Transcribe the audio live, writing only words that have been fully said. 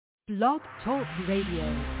Blog Talk Radio.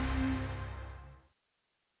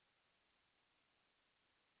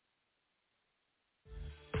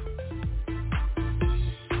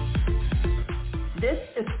 This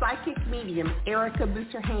is psychic medium Erica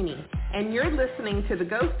Buterhaney, and you're listening to the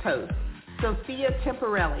Ghost Host Sophia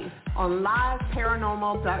Temperilli on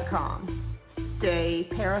liveparanormal.com. Stay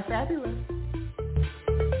parafabulous.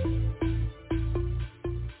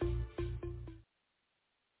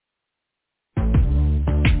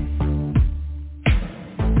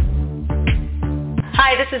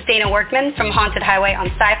 Hi, this is Dana Workman from Haunted Highway on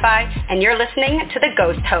Sci-Fi, and you're listening to the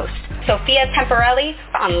Ghost Host, Sophia Temperilli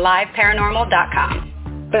on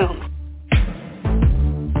liveparanormal.com. Boom.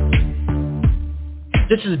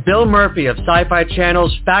 This is Bill Murphy of Sci-Fi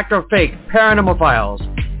Channel's Fact or Fake Paranormal Files,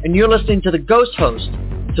 and you're listening to the Ghost Host,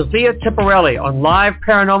 Sophia Temperilli on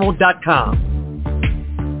liveparanormal.com.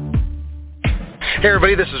 Hey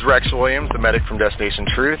everybody, this is Rex Williams, the medic from Destination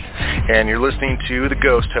Truth, and you're listening to the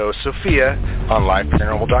Ghost Host, Sophia, on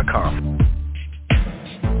liveparanormal.com.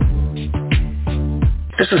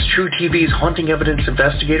 This is True TV's haunting evidence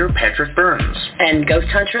investigator, Patrick Burns. And Ghost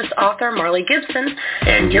Huntress author, Marley Gibson.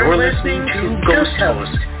 And you're listening to Ghost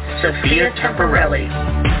Host, Sophia Temperilli.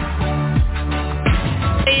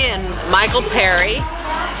 And Michael Perry.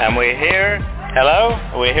 And we're here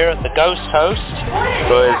at the Ghost Host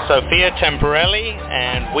with Sophia Temperilli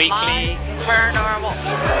and weekly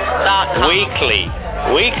Paranormal.com.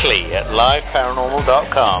 Weekly at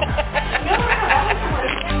liveparanormal.com.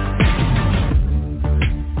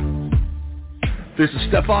 This is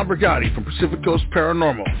Stefan Brigatti from Pacific Coast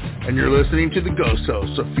Paranormal, and you're listening to the Ghost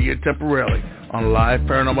Host, Sophia Temperilli, on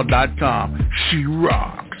liveparanormal.com. She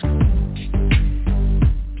rocks.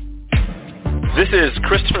 This is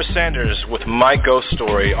Christopher Sanders with My Ghost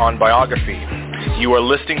Story on Biography. You are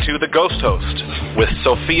listening to the Ghost Host with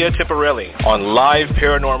Sophia Temperilli on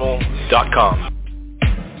liveparanormal.com.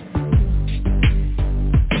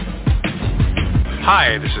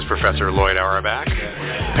 Hi, this is Professor Lloyd Auerbach,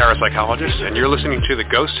 parapsychologist, and you're listening to The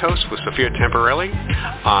Ghost Host with Sophia Temperilli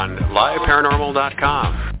on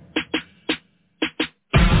liveparanormal.com.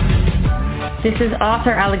 This is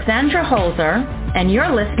author Alexandra Holzer, and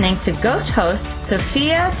you're listening to Ghost Host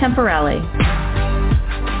Sophia Temperilli.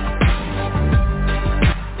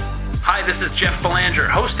 Hi, this is Jeff Belanger,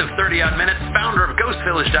 host of 30 Odd Minutes, founder of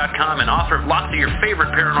GhostVillage.com, and author of lots of your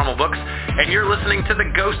favorite paranormal books, and you're listening to the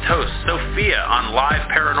Ghost Host, Sophia, on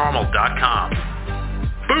liveparanormal.com.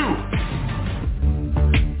 Boo!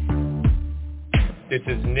 This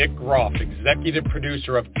is Nick Groff, executive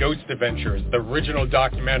producer of Ghost Adventures, the original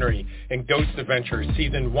documentary, and Ghost Adventures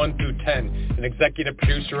Season 1 through 10, and executive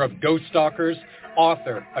producer of Ghost Stalkers,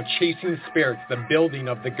 author of Chasing Spirits, the building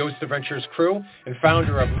of the Ghost Adventures crew, and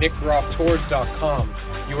founder of NickGroffTours.com.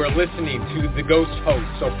 You are listening to The Ghost Host,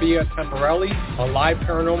 Sophia Temperilli, on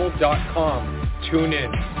liveparanormal.com. Tune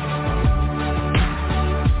in.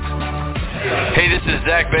 Hey, this is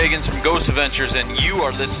Zach Bagans from Ghost Adventures, and you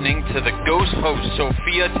are listening to the Ghost Host,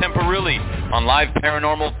 Sophia Temperilli, on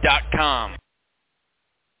liveparanormal.com.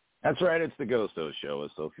 That's right, it's the Ghost Host Show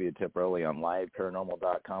with Sophia Temperilli on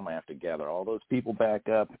liveparanormal.com. I have to gather all those people back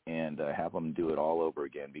up and have them do it all over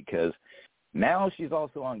again, because now she's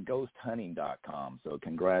also on ghosthunting.com. So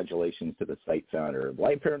congratulations to the site founder of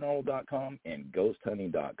liveparanormal.com and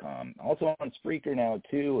ghosthunting.com. Also on Spreaker now,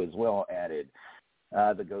 too, as well added.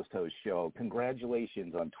 The Ghost Host Show.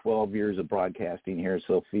 Congratulations on 12 years of broadcasting here,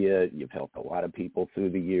 Sophia. You've helped a lot of people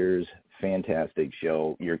through the years. Fantastic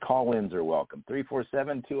show. Your call-ins are welcome.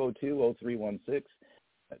 347-202-0316.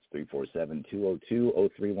 That's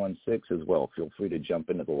 347-202-0316 as well. Feel free to jump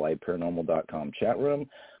into the liveparanormal.com chat room.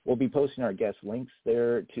 We'll be posting our guest links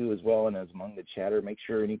there, too, as well. And as among the chatter, make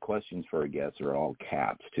sure any questions for our guests are all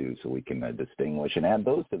caps, too, so we can distinguish and add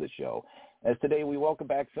those to the show. As today, we welcome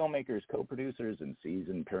back filmmakers, co-producers, and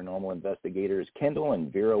seasoned paranormal investigators Kendall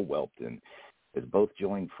and Vera Whelpton, as both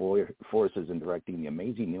joined forces in directing the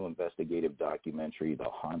amazing new investigative documentary, The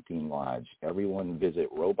Haunting Lodge. Everyone visit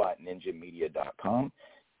robotninjamedia.com.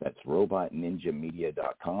 That's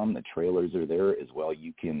robotninjamedia.com. The trailers are there as well.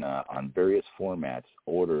 You can, on various formats,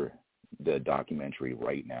 order the documentary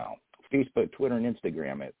right now. Facebook, Twitter, and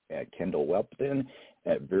Instagram at Kendall Whelpton,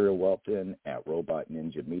 at Vera Whelpton, at Robot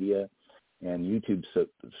Ninja Media. And YouTube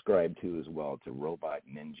subscribe to as well to Robot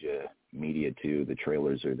Ninja Media 2. The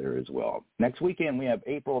trailers are there as well. Next weekend we have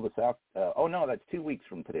April the South. That's 2 weeks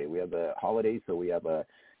from today. We have the holiday, so we have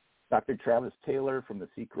Dr. Travis Taylor from The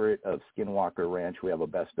Secret of Skinwalker Ranch. We have a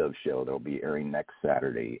best of show that will be airing next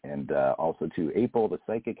Saturday. And also to April, the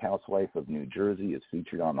Psychic Housewife of New Jersey is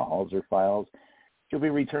featured on the Halser Files. She'll be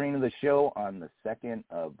returning to the show on the 2nd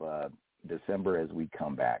of December as we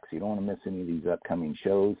come back. So you don't want to miss any of these upcoming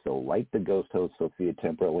shows. So like the Ghost Host Sophia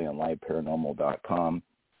Temperilli on liveparanormal.com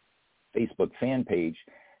Facebook fan page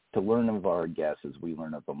to learn of our guests as we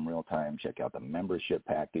learn of them real time. Check out the membership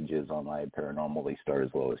packages on Live Paranormal. They start as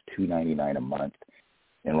low as $2.99 a month.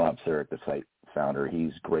 And Rob Sarek, the site founder,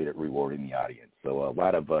 he's great at rewarding the audience. So a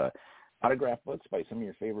lot of autographed books by some of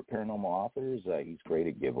your favorite paranormal authors. He's great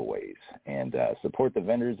at giveaways. And support the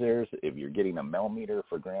vendors there. So if you're getting a mail meter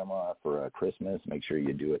for Grandma for Christmas, make sure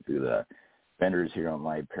you do it through the vendors here on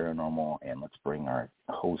Live Paranormal. And let's bring our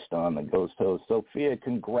host on, the Ghost Host. Sophia,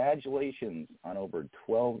 congratulations on over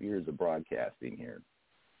 12 years of broadcasting here.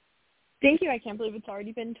 Thank you. I can't believe it's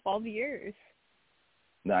already been 12 years.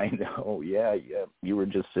 I know. Yeah. You were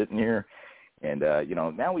just sitting here. And,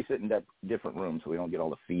 now we sit in different rooms so we don't get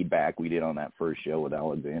all the feedback we did on that first show with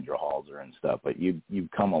Alexandra Halser and stuff. But you've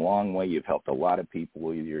come a long way. You've helped a lot of people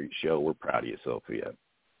with your show. We're proud of you, Sophia.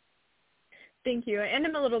 Thank you. And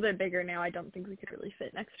I'm a little bit bigger now. I don't think we could really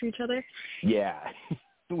fit next to each other. Yeah.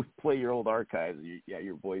 We play your old archives.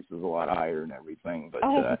 Your voice is a lot higher and everything. But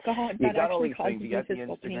God, you got all these things. You got the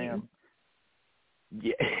Instagram. Pain.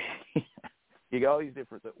 Yeah. You got all these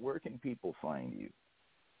different. Where can people find you?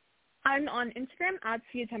 I'm on Instagram at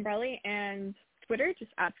Sophia Temperilli and Twitter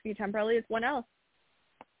just at Sophia Temperilli is 1L.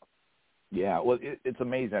 Yeah, well, it's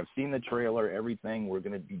amazing. I've seen the trailer, everything. We're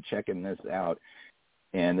going to be checking this out,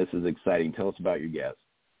 and this is exciting. Tell us about your guests.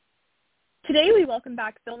 Today we welcome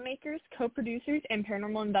back filmmakers, co-producers, and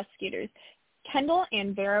paranormal investigators, Kendall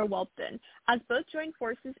and Vera Whelpton, as both join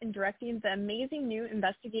forces in directing the amazing new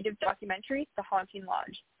investigative documentary, The Haunting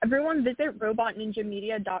Lodge. Everyone visit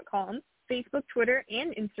robotninjamedia.com, Facebook, Twitter,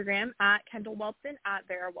 and Instagram at Kendall Whelpton, at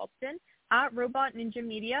Vera Whelpton, at Robot Ninja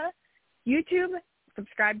Media, YouTube.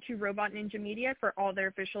 Subscribe to Robot Ninja Media for all their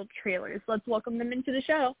official trailers. Let's welcome them into the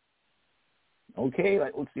show. Okay,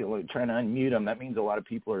 let's see. I'm trying to unmute them. That means a lot of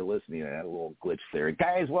people are listening. I had a little glitch there.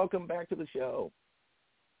 Guys, welcome back to the show.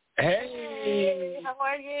 Hey, how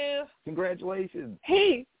are you? Congratulations.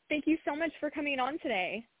 Hey, thank you so much for coming on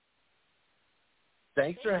today.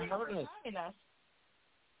 Thanks for having us.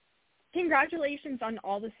 Congratulations on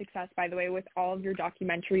all the success, by the way, with all of your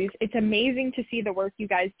documentaries. It's amazing to see the work you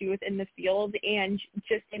guys do within the field, and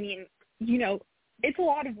just, it's a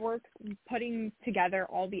lot of work putting together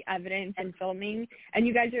all the evidence and filming, and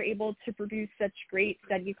you guys are able to produce such great,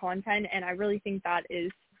 steady content, and I really think that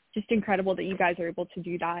is just incredible that you guys are able to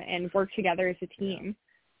do that and work together as a team.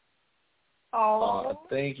 Oh,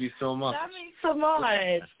 thank you so much. That means so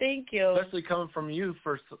much. Thank you. Especially coming from you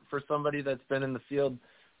for somebody that's been in the field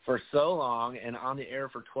for so long and on the air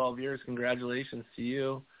for 12 years. Congratulations to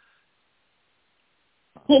you.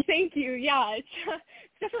 Well, thank you. Yeah, it's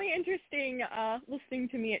definitely interesting listening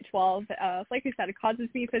to me at 12. Like I said, it causes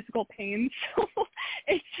me physical pain, so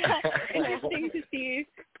it's interesting to see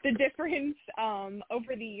the difference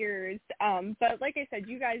over the years. But like I said,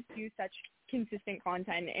 you guys do such consistent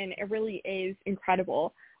content, and it really is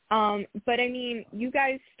incredible. But, you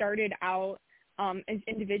guys started out as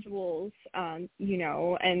individuals, and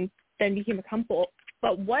then became a couple.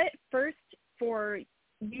 But what first, for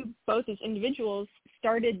you both as individuals,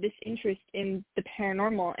 started this interest in the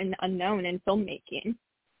paranormal and the unknown and filmmaking?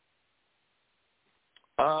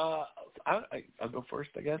 I'll go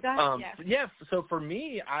first, I guess. Yeah. So for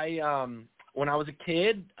me, I when I was a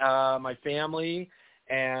kid, my family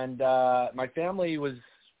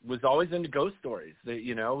was always into ghost stories.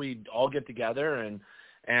 We'd all get together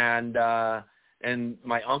and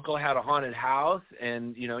my uncle had a haunted house,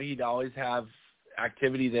 and he'd always have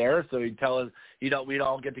activity there, so he'd tell us, we'd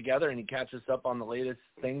all get together and he'd catch us up on the latest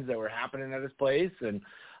things that were happening at his place, and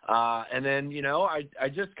then I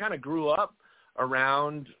just kind of grew up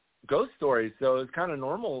around ghost stories, so it was kind of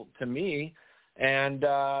normal to me, and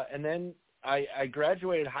then I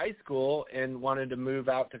graduated high school and wanted to move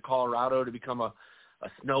out to Colorado to become a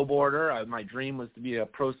snowboarder. My dream was to be a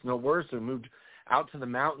pro snowboarder, so I moved out to the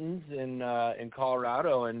mountains in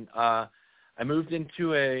Colorado, and I moved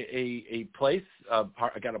into a place. I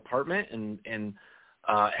got an apartment and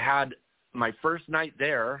had my first night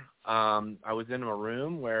there. I was in a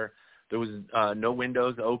room where there was no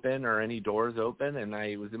windows open or any doors open, and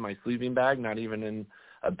I was in my sleeping bag, not even in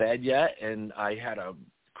a bed yet, and I had a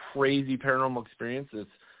crazy paranormal experience. This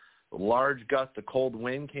large gust of cold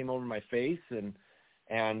wind came over my face, and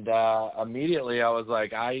immediately I was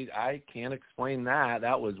like, I can't explain that.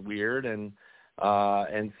 That was weird, and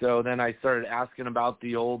so then I started asking about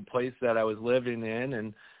the old place that I was living in,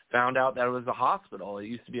 and found out that it was a hospital. It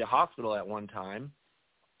used to be a hospital at one time,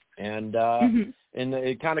 and and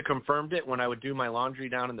it kind of confirmed it when I would do my laundry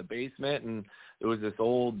down in the basement, and there was this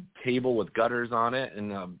old table with gutters on it,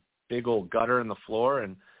 and a big old gutter in the floor,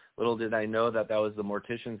 and little did I know that was the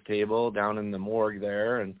mortician's table down in the morgue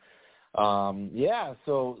there. And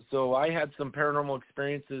so I had some paranormal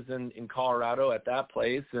experiences in Colorado at that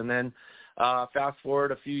place. And then fast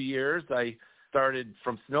forward a few years, I started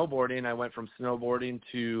from snowboarding. I went from snowboarding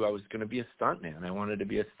to, I was going to be a stuntman. I wanted to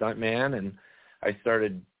be a stuntman, and I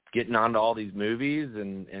started getting onto all these movies,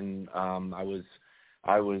 and I was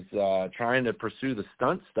trying to pursue the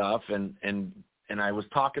stunt stuff, and I was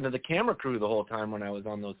talking to the camera crew the whole time when I was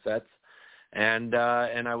on those sets, and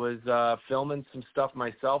I was filming some stuff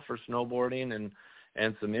myself for snowboarding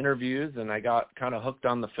and some interviews, and I got kind of hooked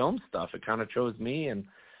on the film stuff. It kind of chose me and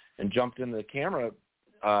jumped into the camera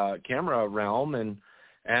realm, and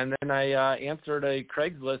then I answered a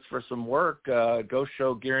Craigslist for some work, ghost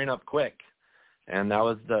show Gearing Up Quick, and that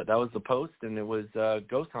was the post, and it was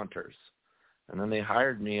Ghost Hunters. And then they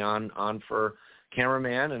hired me on for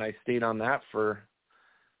cameraman, and I stayed on that for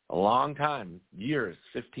a long time, years,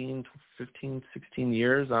 15, 16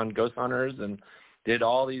 years on Ghost Hunters, and did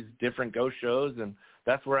all these different ghost shows. And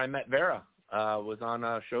that's where I met Vera, was on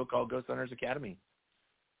a show called Ghost Hunters Academy.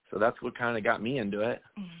 So that's what kind of got me into it.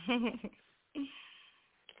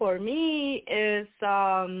 For me, is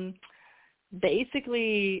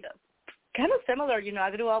basically kind of similar.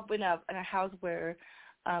 I grew up in a house where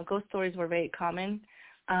ghost stories were very common.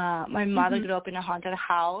 My mother grew up in a haunted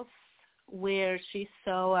house where she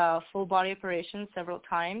saw full body apparitions several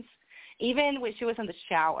times, even when she was in the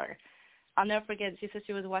shower. I'll never forget, she said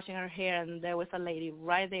she was washing her hair, and there was a lady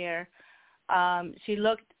right there. She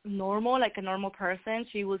looked normal, like a normal person.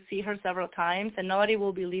 She would see her several times, and nobody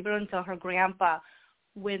will believe her until her grandpa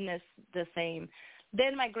witnessed the same.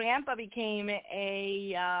 Then my grandpa became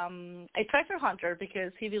a treasure hunter,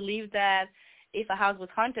 because he believed that if a house was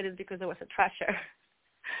haunted, it's because there was a treasure.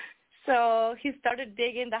 So he started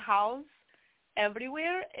digging the house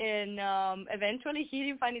everywhere, and eventually he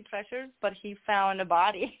didn't find any treasures, but he found a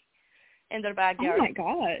body in their backyard. Oh, my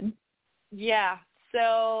God. Yeah.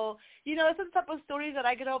 So, it's the type of stories that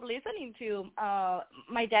I grew up listening to.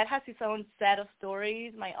 My dad has his own set of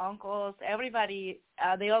stories. My uncles, everybody,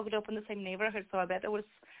 they all grew up in the same neighborhood, so I bet there was,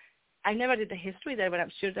 I never did the history there, but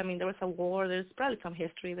I'm sure, there was a war. There's probably some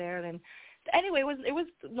history there. And anyway, it was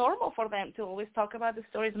normal for them to always talk about the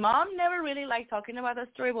stories. Mom never really liked talking about the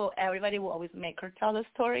story, but everybody will always make her tell the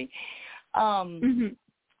story.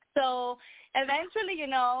 So eventually,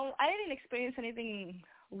 I didn't experience anything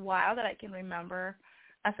wild that I can remember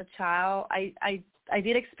as a child. I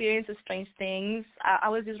did experience strange things. I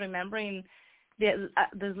was just remembering this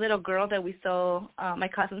little girl that we saw, my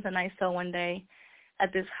cousins and I saw one day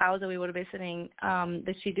at this house that we were visiting,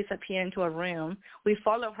 that she disappeared into a room. We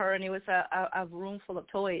followed her, and it was a room full of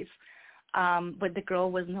toys, but the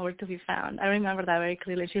girl was nowhere to be found. I remember that very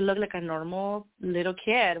clearly. She looked like a normal little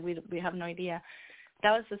kid. We have no idea.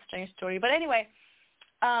 That was a strange story. But anyway,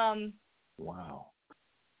 wow.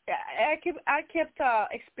 I kept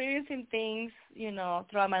experiencing things,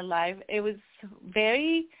 throughout my life. It was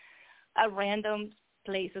very random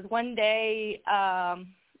places. One day,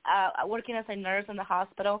 working as a nurse in the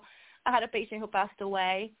hospital, I had a patient who passed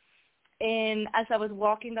away. And as I was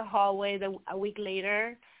walking the hallway a week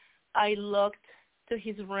later, I looked to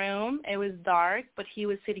his room. It was dark, but he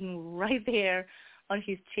was sitting right there on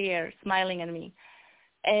his chair, smiling at me.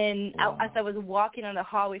 And as I was walking on the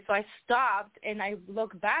hallway, so I stopped and I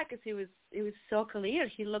looked back because it was so clear.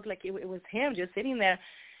 He looked like it was him just sitting there.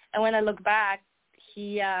 And when I looked back,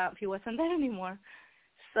 he wasn't there anymore.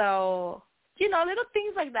 So, little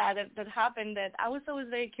things like that happened, that I was always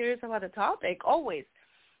very curious about the topic, always.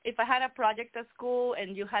 If I had a project at school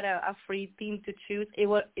and you had a free theme to choose, it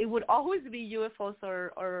would always be UFOs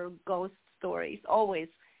or ghost stories, always.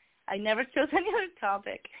 I never chose any other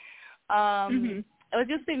topic. It was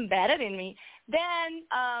just embedded in me. Then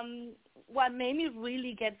what made me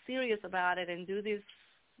really get serious about it and do this,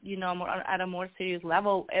 at a more serious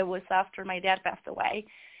level, it was after my dad passed away.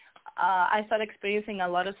 I started experiencing a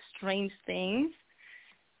lot of strange things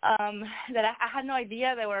that I had no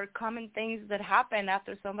idea there were common things that happened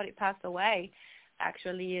after somebody passed away,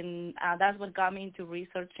 actually, and that's what got me into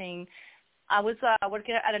researching. I was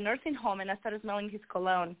working at a nursing home, and I started smelling his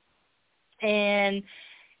cologne. And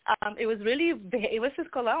it was his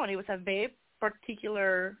cologne. It was a very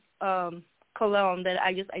particular cologne that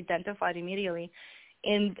I just identified immediately.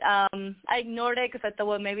 And I ignored it because I thought,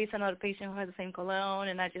 well, maybe it's another patient who has the same cologne,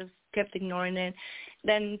 and I just kept ignoring it.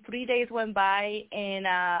 Then 3 days went by, and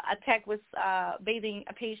a tech was bathing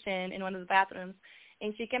a patient in one of the bathrooms.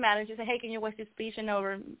 And she came out and she said, hey, can you wash this patient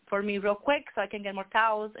over for me real quick so I can get more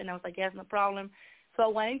towels? And I was like, yes, no problem. So I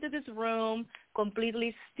went into this room,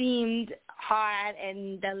 completely steamed, hot,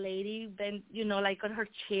 and the lady then, like on her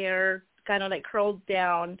chair, kind of like curled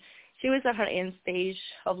down. She was at her end stage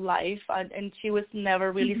of life, and she was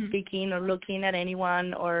never really speaking or looking at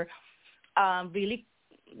anyone or really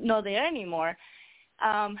not there anymore.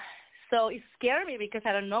 So it scared me because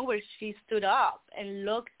I don't know where she stood up and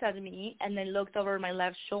looked at me and then looked over my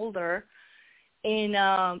left shoulder,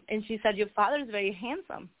 and she said, "Your father is very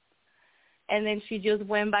handsome." And then she just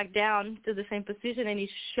went back down to the same position, and it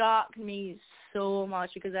shocked me so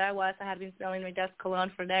much because I had been smelling my dad's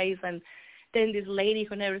cologne for days, and then this lady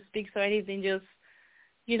who never speaks or anything just,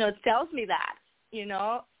 tells me that,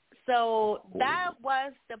 So that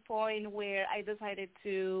was the point where I decided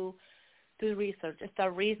to do research. I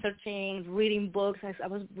started researching, reading books. I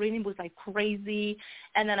was reading books like crazy,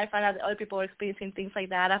 and then I found out that other people were experiencing things like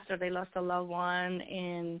that after they lost a loved one,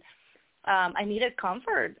 and I needed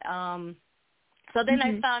comfort. So then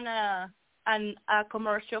I found a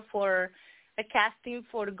commercial for a casting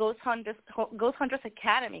for the Ghost Hunters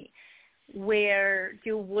Academy, where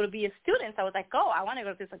you would be a student. So I was like, oh, I want to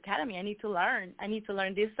go to this academy. I need to learn.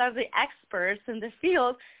 These are the experts in the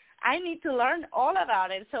field. I need to learn all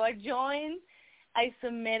about it. So I joined. I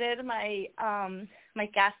submitted my my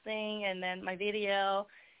casting and then my video.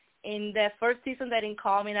 In the first season, they didn't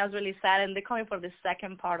call me, and I was really sad. And they called me for the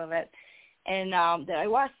second part of it. And there I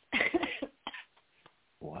was.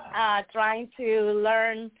 Wow. Trying to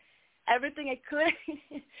learn everything I could.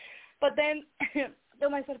 But then, to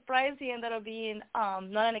my surprise, he ended up being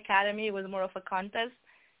not an academy. It was more of a contest,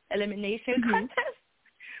 elimination contest,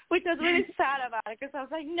 which I was really sad about it because I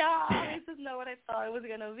was like, no, this is not what I thought it was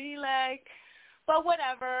going to be like. But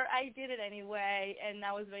whatever, I did it anyway, and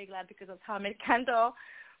I was very glad because of how I met Kendall,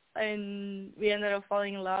 and we ended up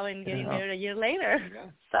falling in love and getting married a year later.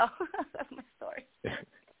 Yeah. So that's my story.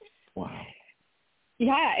 Wow.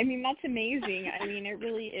 Yeah, I mean, that's amazing. I mean, it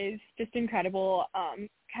really is just incredible,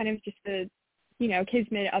 kind of just the,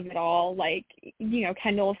 kismet of it all. Like,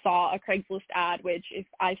 Kendall saw a Craigslist ad, which if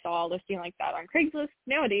I saw a listing like that on Craigslist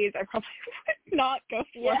nowadays, I probably would not go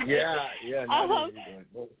for it. Yeah.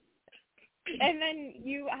 And then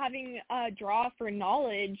you having a draw for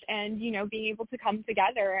knowledge and, being able to come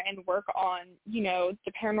together and work on,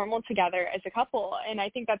 the paranormal together as a couple. And I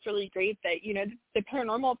think that's really great that, the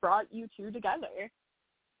paranormal brought you two together.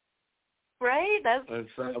 Right? That's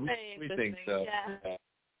we think so.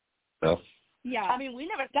 Yeah. Yeah. I mean, we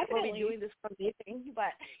never thought we'd be doing this for dating,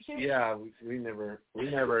 but yeah, we never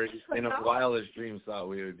in our wildest dreams thought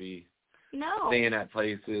we would be staying at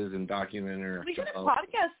places and documenting our We did a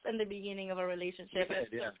podcast in the beginning of our relationship.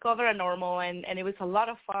 It's called Paranormal, and it was a lot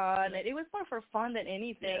of fun. And it was more for fun than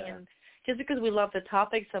anything, and just because we love the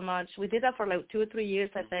topic so much, we did that for like 2 or 3 years,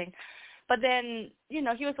 I think. But then, he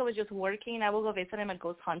was always just working. I would go visit him at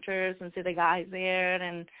Ghost Hunters and see the guys there.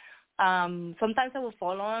 And sometimes I would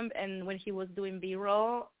follow him. And when he was doing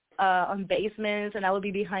B-roll on basements, and I would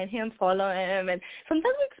be behind him, follow him. And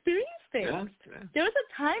sometimes we experienced things. Yeah. There was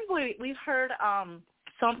a time where we heard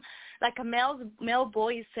like a male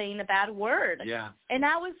voice saying a bad word. Yeah. And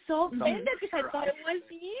I was so offended because I thought it was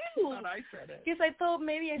you. I thought I said it. Because I thought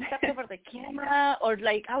maybe I stepped over the camera, or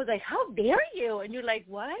like I was like, how dare you? And you're like,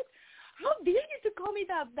 what? How dare you to call me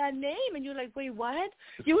that name? And you're like, wait, what?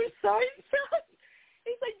 You were so insulted.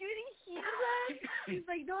 He's like, you didn't hear that? He's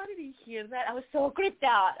like, no, I didn't hear that. I was so creeped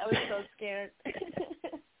out. I was so scared.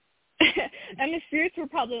 And the spirits were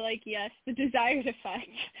probably like, yes, the desired effect.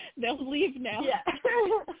 They'll leave now. Yeah.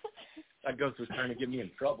 That ghost was trying to get me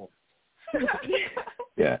in trouble.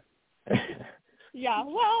 Yeah. Yeah,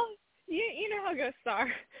 well, you know how ghosts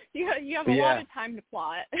are. You have a lot of time to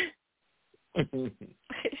plot.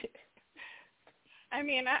 I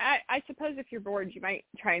mean, I suppose if you're bored, you might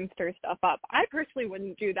try and stir stuff up. I personally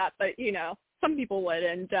wouldn't do that, but, some people would.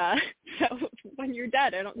 And so when you're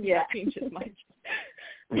dead, I don't think that changes much.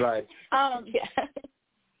 Right.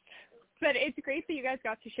 But it's great that you guys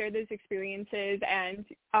got to share those experiences and,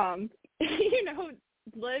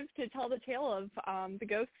 live to tell the tale of the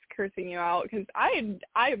ghosts cursing you out. Because I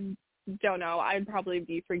don't know. I'd probably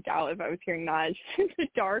be freaked out if I was hearing that in the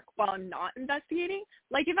dark while I'm not investigating.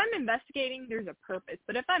 Like, if I'm investigating, there's a purpose.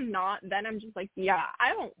 But if I'm not, then I'm just like, yeah,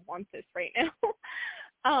 I don't want this right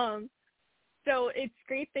now. So it's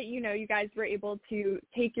great that, you guys were able to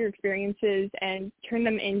take your experiences and turn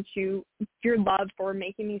them into your love for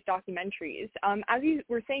making these documentaries. As you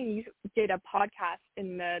were saying, you did a podcast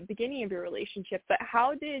in the beginning of your relationship, but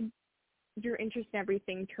how did your interest in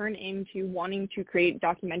everything turn into wanting to create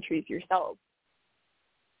documentaries yourself?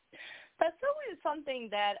 That's always something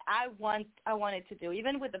that I wanted to do,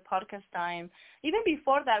 even with the podcast time. Even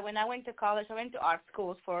before that, when I went to college, I went to art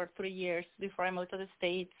schools for 3 years before I moved to the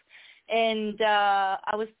States. And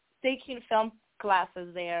I was taking film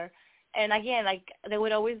classes there. And again, like I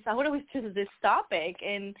would always choose this topic.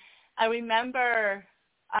 And I remember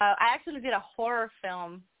I actually did a horror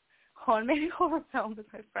film with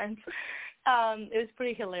my friends. It was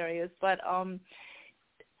pretty hilarious. But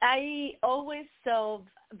I always saw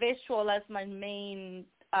visual as my main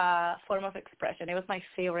form of expression. It was my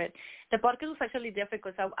favorite. The podcast was actually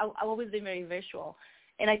difficult. So I always been very visual.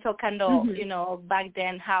 And I told Kendall, back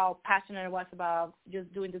then how passionate I was about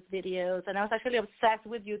just doing these videos. And I was actually obsessed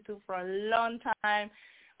with YouTube for a long time.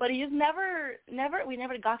 But it just we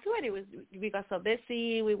never got to it. We got so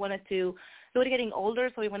busy. We were getting older,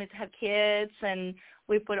 so we wanted to have kids. And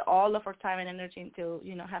we put all of our time and energy into,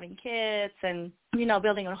 having kids and,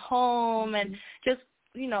 building our home and just,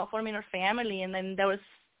 forming our family. And then there was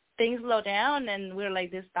things slow down, and we were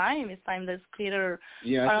like, it's time let's create our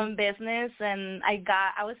own business. And I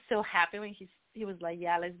was so happy when he was like,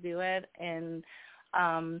 yeah, let's do it. And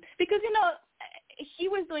because he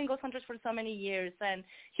was doing ghost hunters for so many years, and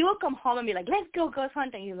he will come home and be like, let's go ghost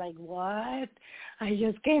hunting. He's like, what? I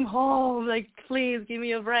just came home, like, please give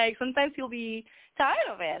me a break. Sometimes he'll be tired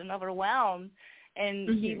of it and overwhelmed,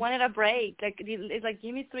 and he wanted a break. Like, it's like,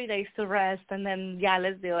 give me 3 days to rest, and then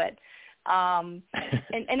let's do it. And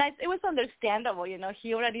it was understandable,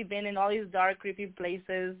 he already been in all these dark, creepy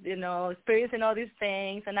places, experiencing all these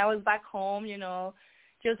things, and I was back home,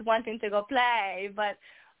 just wanting to go play. But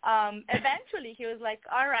eventually he was like,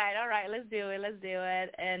 all right, let's do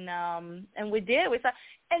it. And we did.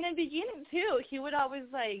 And in the beginning too, he would always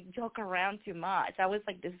like joke around too much. I was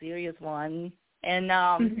like the serious one. And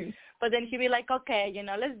but then he'd be like, okay,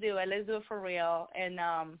 let's do it for real. And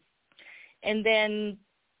then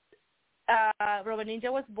Robot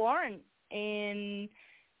Ninja was born, and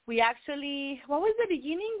we actually, what was the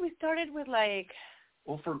beginning? We started with like.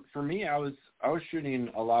 Well, for me, I was shooting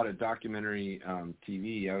a lot of documentary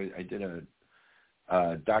TV. I did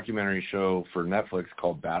a documentary show for Netflix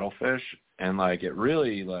called Battlefish, and like it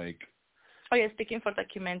really like. Oh yeah, speaking for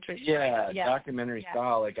documentary. Yeah, documentary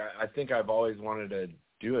style. Like I think I've always wanted to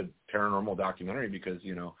do a paranormal documentary because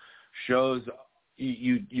shows.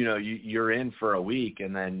 You're in for a week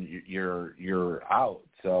and then you're out.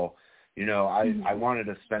 So, I wanted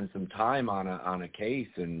to spend some time on a case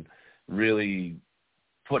and really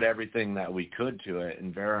put everything that we could to it.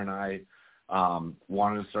 And Vera and I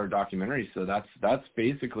wanted to start a documentary. So that's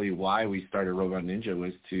basically why we started Robot Ninja,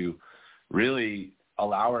 was to really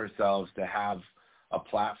allow ourselves to have a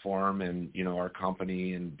platform and, our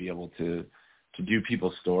company and be able to do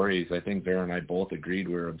people's stories. I think Vera and I both agreed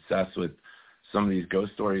we were obsessed with some of these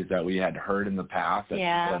ghost stories that we had heard in the past that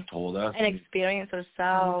people have told us. And experience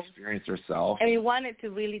ourselves. And we wanted to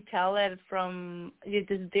really tell it from this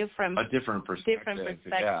different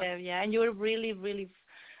perspective. Yeah. And you were really, really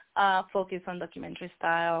focused on documentary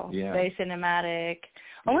style, very cinematic,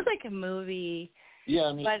 almost like a movie.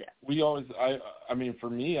 Yeah, I mean, for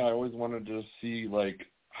me, I always wanted to see like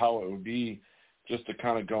how it would be just to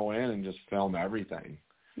kind of go in and just film everything.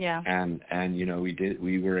 Yeah. And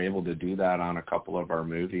we were able to do that on a couple of our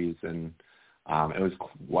movies, and it was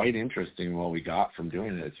quite interesting what we got from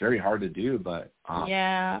doing it. It's very hard to do, but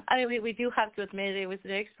I mean, we do have to admit it was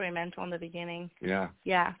very experimental in the beginning. Yeah,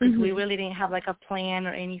 because we really didn't have like a plan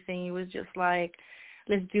or anything. It was just like,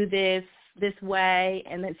 let's do this way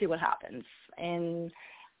and then see what happens. And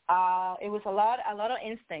it was a lot of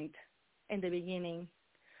instinct in the beginning.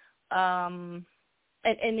 And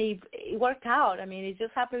it worked out. I mean, it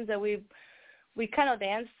just happens that we kind of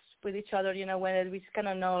dance with each other, when we just kind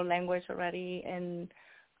of know language already, and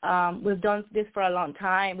we've done this for a long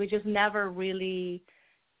time. We just never really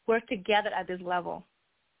worked together at this level.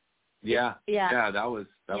 Yeah. That was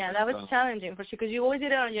challenging for sure, because you always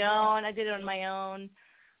did it on your own. I did it on my own.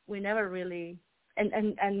 We never really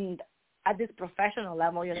and at this professional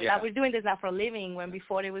level, we're doing this now for a living, when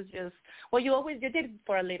before it was just, you did it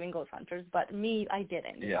for a living, ghost hunters, but me, I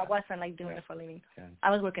didn't. I wasn't like doing it for a living.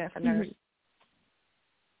 I was working as a nurse.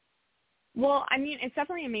 Well, I mean, it's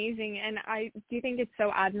definitely amazing, and I do think it's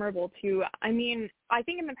so admirable too. I mean, I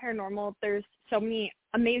think in the paranormal, there's so many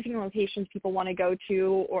amazing locations people want to go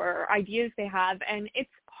to or ideas they have, and it's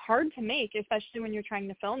hard to make, especially when you're trying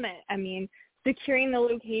to film it. I mean, securing the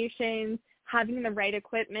locations, having the right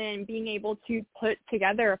equipment, being able to put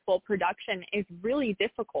together a full production is really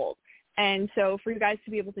difficult. And so for you guys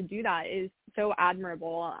to be able to do that is so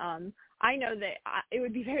admirable. I know that it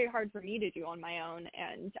would be very hard for me to do on my own.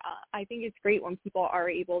 And I think it's great when people are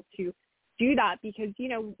able to do that because, you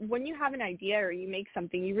know, when you have an idea or you make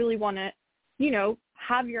something, you really want to, you know,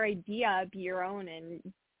 have your idea be your own and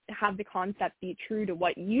have the concept be true to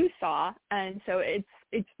what you saw. And so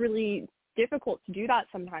it's really difficult to do that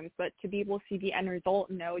sometimes, but to be able to see the end result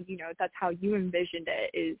and know, you know, that's how you envisioned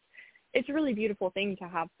it it's a really beautiful thing to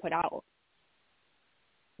have put out.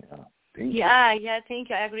 Thank you.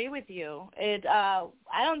 I agree with you.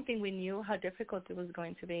 I don't think we knew how difficult it was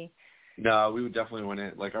going to be. No, we would definitely win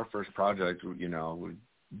it. Like our first project, you know,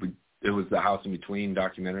 it was the House in Between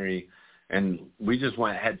documentary, and we just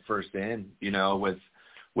went head first in, you know,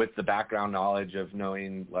 with the background knowledge of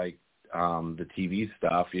knowing like the TV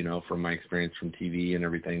stuff, you know, from my experience from TV and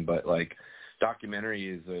everything. But like documentary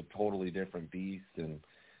is a totally different beast, and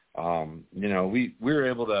you know, we were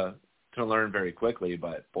able to learn very quickly.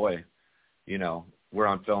 But boy, you know, we're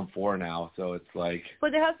on film 4 now, so it's like.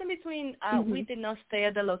 But the House in Between, we did not stay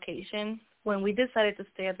at the location. When we decided to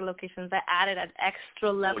stay at the locations, that added an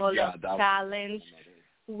extra level of challenge.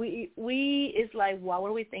 It's like, what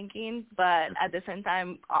were we thinking? But at the same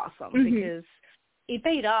time, awesome, because it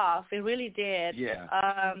paid off. It really did. Yeah.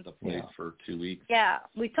 The place for 2 weeks. Yeah.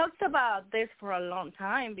 We talked about this for a long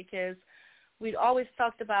time because we'd always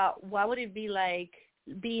talked about what would it be like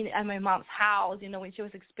being at my mom's house, you know, when she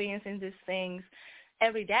was experiencing these things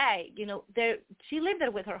every day. You know, she lived there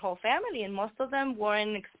with her whole family, and most of them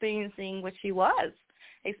weren't experiencing what she was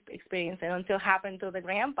experiencing until it happened to the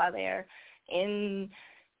grandpa there. And,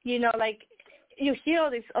 you know, like you hear all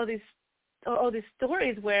these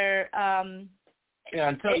stories where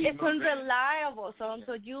it's unreliable. So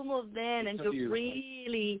until you moved in and you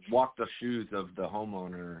really walk the shoes of the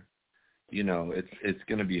homeowner, you know, it's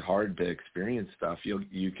going to be hard to experience stuff.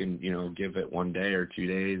 You can, you know, give it 1 day or 2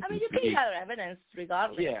 days. I mean, you can gather evidence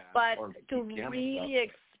regardless. Yeah, but to really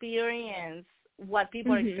experience what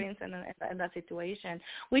people are experiencing in that situation,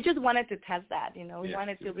 we just wanted to test that. You know, we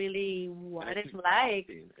wanted to really what it's like.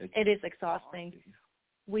 It is exhausting.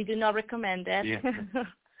 We do not recommend it. Yeah.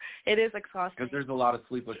 It is exhausting because there's a lot of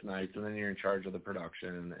sleepless nights, and then you're in charge of the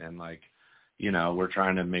production, and like, you know, we're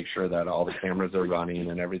trying to make sure that all the cameras are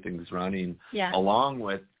running and everything's running along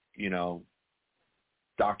with, you know,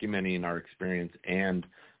 documenting our experience and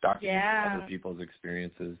documenting other people's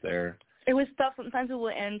experiences there. It was tough. Sometimes it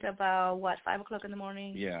would end about, 5 o'clock in the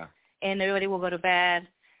morning? Yeah. And everybody will go to bed,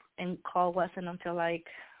 and call wasn't until, like,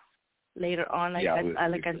 later on, like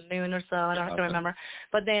at noon or so. I don't remember.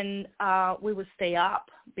 But then we would stay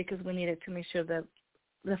up because we needed to make sure that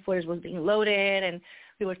the footage was being loaded, and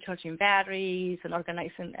we were charging batteries and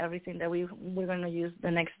organizing everything that we were going to use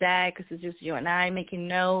the next day because it's just you and I making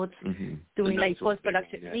notes, doing like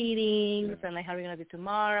post-production meetings, and like how we're going to do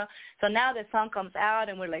tomorrow. So now the sun comes out,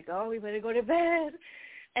 and we're like, oh, we better go to bed.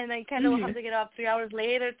 And I kind of have to get up 3 hours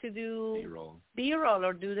later to do B-roll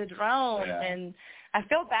or do the drone. Yeah. And I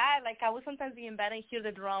feel bad. Like, I would sometimes be in bed and hear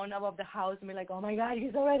the drone above the house and be like, oh, my God,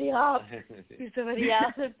 he's already up. He's already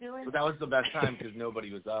up doing But that was the best time because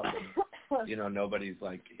nobody was up. And, you know, nobody's,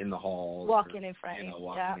 like, in the hall. Walking in frame. You know,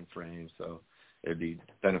 walking in frame. So it would be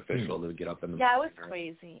beneficial to get up in the morning. Yeah, it was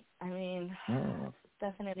crazy. I mean,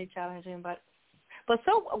 definitely challenging, but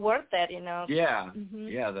so worth it, you know. Yeah.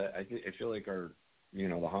 Yeah, I feel like our, you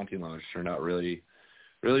know, the Haunting Lodge turned out really,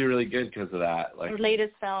 really, really good because of that. Like our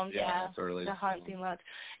latest film, the Haunting Lodge.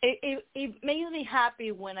 It makes me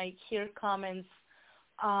happy when I hear comments.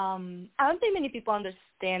 I don't think many people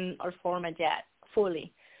understand our format yet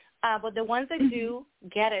fully, but the ones that do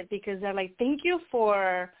get it because they're like, "Thank you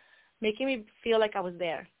for making me feel like I was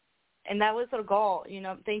there," and that was our goal. You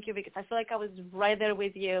know, thank you because I feel like I was right there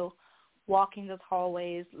with you, walking those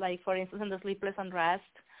hallways. Like for instance, in the Sleepless Unrest.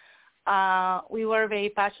 We were very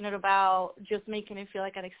passionate about just making it feel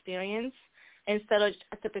like an experience instead of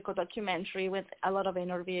a typical documentary with a lot of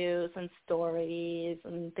interviews and stories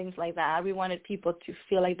and things like that. We wanted people to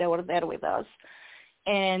feel like they were there with us.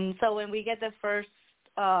 And so when we get the first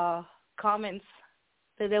comments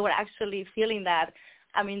that they were actually feeling that,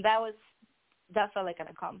 I mean, that felt like an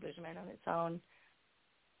accomplishment on its own.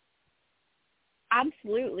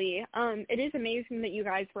 Absolutely. It is amazing that you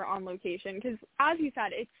guys were on location because, as you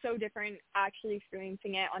said, it's so different actually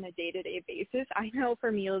experiencing it on a day-to-day basis. I know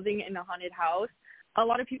for me living in a haunted house, a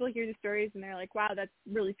lot of people hear the stories and they're like, wow, that's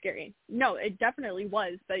really scary. No, it definitely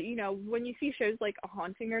was. But, you know, when you see shows like A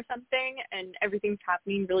Haunting or something and everything's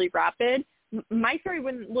happening really rapid, my story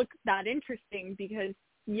wouldn't look that interesting because,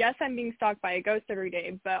 yes, I'm being stalked by a ghost every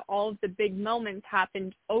day, but all of the big moments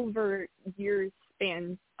happened over years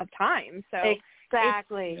span of time. So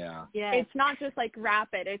exactly. It's not just like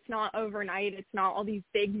rapid. It's not overnight. It's not all these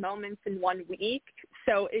big moments in 1 week.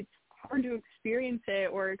 So it's hard to experience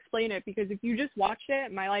it or explain it, because if you just watched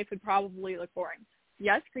it, my life would probably look boring.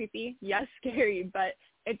 Yes, creepy. Yes, scary, but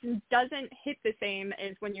it doesn't hit the same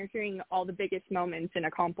as when you're hearing all the biggest moments in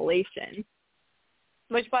a compilation.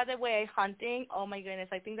 Which, by the way, Haunting, oh my goodness,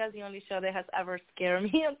 I think that's the only show that has ever scared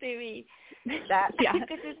me on TV. That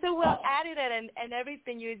because it's so well edited and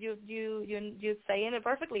everything you saying it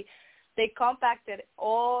perfectly. They compacted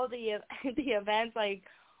all the events like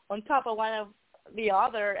on top of one of the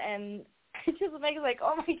other, and it just makes like,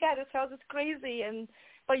 oh my God, this house is crazy.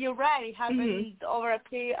 But you're right, it happened over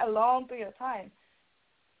a long period of time.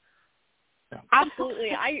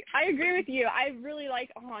 Absolutely. I agree with you. I really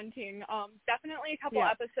like Haunting. Definitely a couple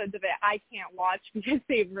episodes of it I can't watch because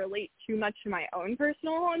they relate too much to my own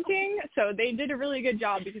personal haunting. So they did a really good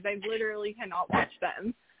job because I literally cannot watch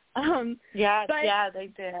them. They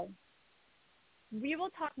did. We will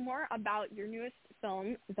talk more about your newest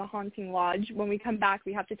film, The Haunting Lodge. When we come back,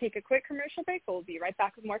 we have to take a quick commercial break, but we'll be right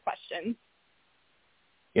back with more questions.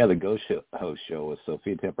 Yeah, the Ghost Host Show with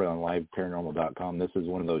Sophia Temperilli on liveparanormal.com. This is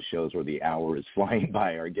one of those shows where the hour is flying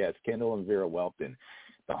by. Our guests, Kendall and Vera Whelpton,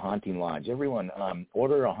 The Haunting Lodge. Everyone,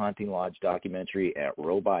 order a Haunting Lodge documentary at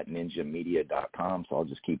robotninjamedia.com. So I'll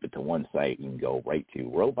just keep it to one site. You can go right to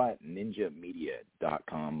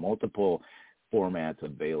robotninjamedia.com. Multiple formats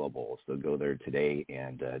available. So go there today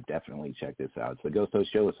and definitely check this out. It's the Ghost Host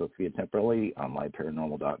Show with Sophia Temperilli on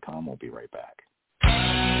liveparanormal.com. We'll be right back.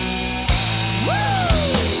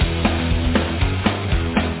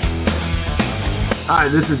 Hi,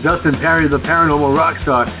 this is Dustin Perry, the Paranormal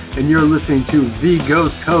Rockstar, and you're listening to The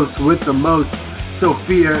Ghost Host with the most,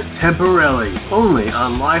 Sophia Temperilli, only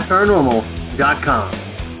on liveparanormal.com.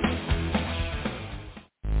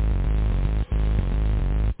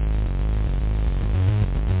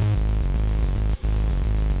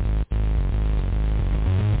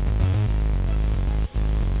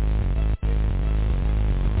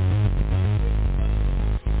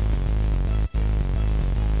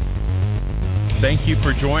 Thank you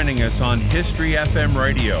for joining us on History FM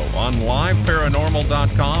Radio on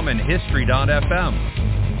liveparanormal.com and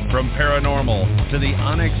history.fm. From paranormal to the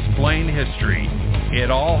unexplained history, it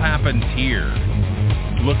all happens here.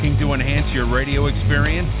 Looking to enhance your radio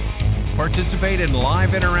experience? Participate in live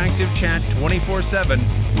interactive chat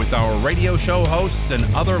 24/7 with our radio show hosts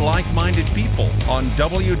and other like-minded people on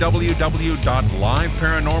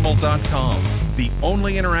www.liveparanormal.com, the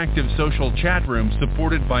only interactive social chat room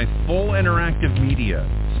supported by full interactive media.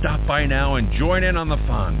 Stop by now and join in on the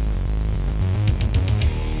fun.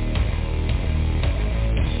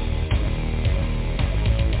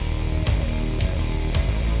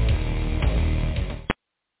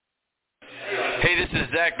 Hey, this is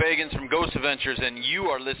Zach Bagans from Ghost Adventures, and you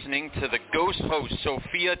are listening to the Ghost Host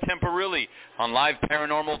Sophia Temperilli on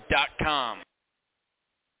liveparanormal.com.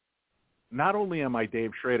 Not only am I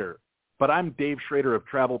Dave Schrader, but I'm Dave Schrader of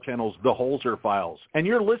Travel Channel's The Holzer Files, and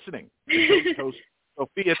you're listening to Ghost Host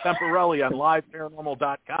Sophia Temperilli on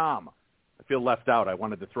liveparanormal.com. I feel left out. I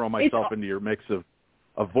wanted to throw myself into your mix of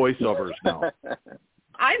voiceovers now.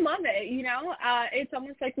 I love it. It's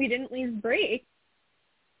almost like we didn't leave break.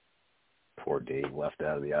 Poor Dave left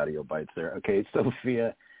out of the audio bites there. Okay,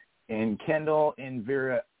 Sophia and Kendall and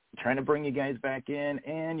Vera, trying to bring you guys back in,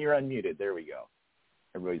 and you're unmuted. There we go.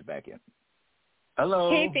 Everybody's back in. Hello.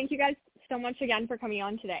 Hey, thank you guys so much again for coming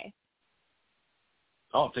on today.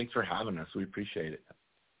 Oh, thanks for having us. We appreciate it.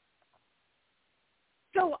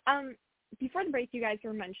 So, before the break, you guys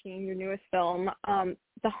were mentioning your newest film,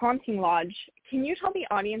 The Haunting Lodge. Can you tell the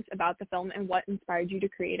audience about the film and what inspired you to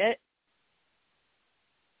create it?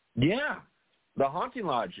 Yeah, The Haunting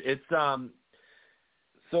Lodge. It's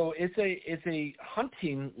it's a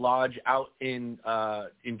hunting lodge out in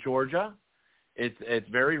Georgia. It's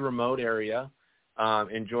very remote area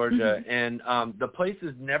in Georgia, and the place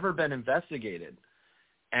has never been investigated.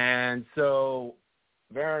 And so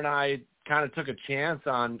Vera and I kind of took a chance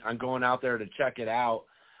on going out there to check it out.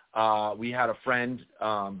 We had a friend,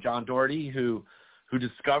 John Doherty, who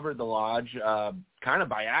discovered the lodge kind of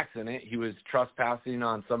by accident. He was trespassing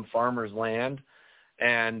on some farmer's land,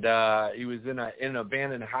 and he was in an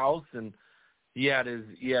abandoned house, and he had his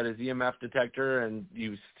EMF detector, and he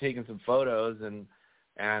was taking some photos, and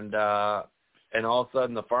all of a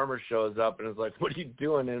sudden the farmer shows up and is like, "What are you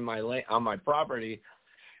doing on my property?"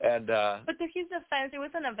 And but to his defense, it was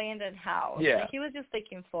an abandoned house. Yeah. Like, he was just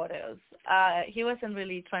taking photos. He wasn't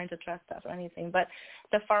really trying to trespass or anything. But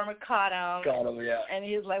the farmer caught him. Yeah. And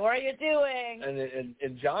he's like, "What are you doing?"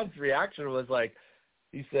 And John's reaction was like,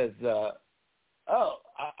 he says,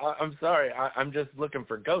 I'm sorry, I'm just looking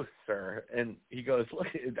for ghosts, sir." And he goes, "Look,"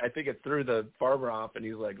 I think it threw the farmer off, and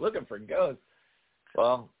he's like, "Looking for ghosts?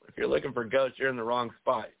 Well, if you're looking for ghosts, you're in the wrong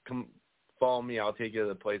spot. Come follow me. I'll take you to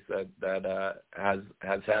the place that has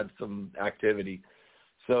had some activity.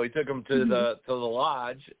 So he took him to the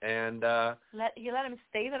lodge, and you let him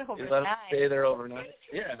stay there overnight. You let him stay there overnight.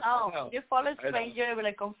 Yeah. Oh, you follow a stranger, and be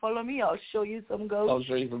like, "Come follow me. I'll show you some ghosts." I'll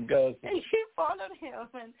show you some ghosts. And you followed him,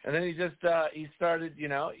 and then he just he started,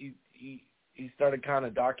 he started kind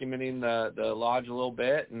of documenting the lodge a little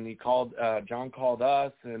bit, and he called John called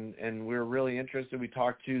us, and we were really interested. We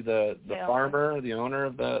talked to the farmer, the owner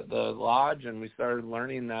of the lodge, and we started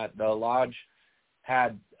learning that the lodge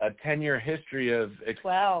had a 10-year history of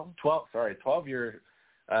 12-year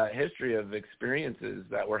history of experiences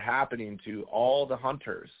that were happening to all the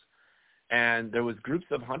hunters. And there was groups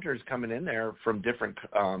of hunters coming in there from different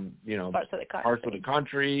parts of the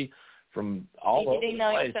country, from all over the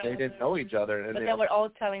place. They didn't know each other. And but they were all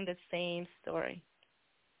telling the same story.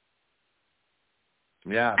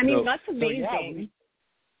 Yeah. I mean, that's amazing.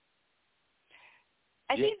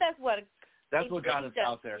 I think that's what got us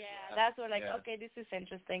out there. Yeah, that's what okay, this is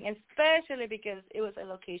interesting, especially because it was a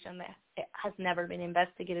location that has never been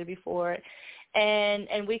investigated before,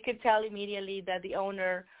 and we could tell immediately that the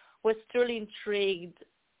owner was truly intrigued.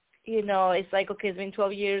 It's like, okay, it's been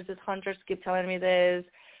 12 years. These hunters keep telling me this.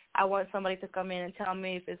 I want somebody to come in and tell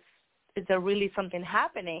me if there really something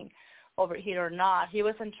happening over here or not. He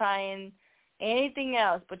wasn't trying anything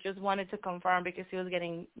else, but just wanted to confirm because he was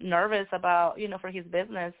getting nervous about, for his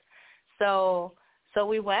business. So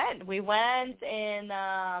we went and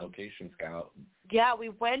location scout. Yeah, we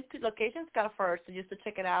went to location scout first just to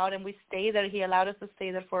check it out, and we stayed there. He allowed us to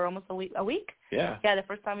stay there for almost a week. Yeah. Yeah, the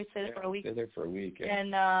first time we stayed there for a week. Stayed there for a week. Yeah.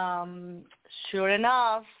 And sure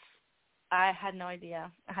enough, I had no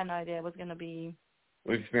idea. It was going to be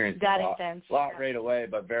we experienced that intense. A lot right away,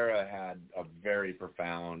 but Vera had a very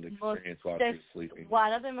profound experience while she was sleeping.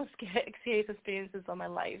 One of the most scary experiences of my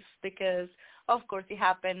life because, of course, it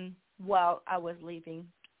happened while I was sleeping,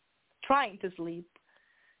 trying to sleep.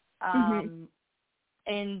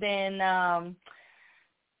 And then,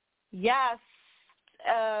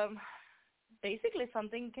 basically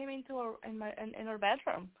something came into our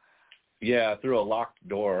bedroom. Yeah, through a locked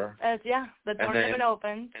door. The door never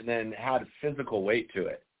opened. And then had physical weight to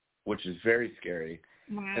it, which is very scary.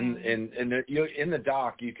 Wow. And in the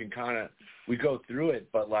doc, you can we go through it,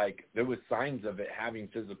 but there was signs of it having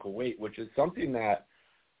physical weight, which is something that,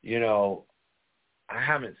 I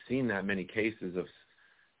haven't seen that many cases of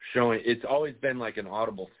showing. It's always been like an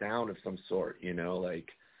audible sound of some sort,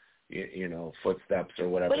 footsteps or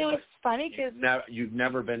whatever. But it was funny because you've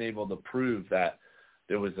never been able to prove that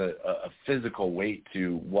there was a physical weight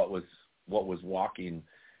to what was walking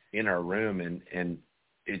in our room, and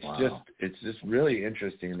it's just really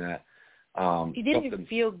interesting that it didn't even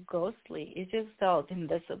feel ghostly. It just felt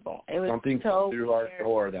invisible. It was something through our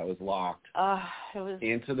door that was locked. It was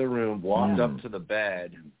into the room, walked up to the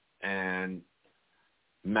bed, and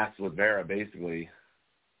messed with Vera basically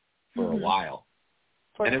for a while.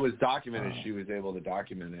 And it was documented. She was able to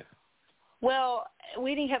document it. Well,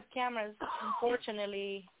 we didn't have cameras,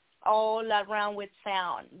 unfortunately, all around with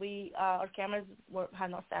sound. Our cameras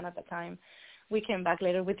had no sound at the time. We came back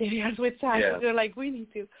later with videos with sound. Yeah. We were like, we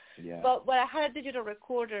need to. Yeah. But I had a digital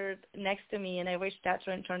recorder next to me, and I reached out to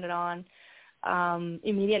her and turned it on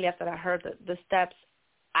immediately after I heard the steps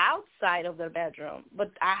outside of their bedroom.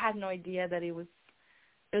 But I had no idea that it was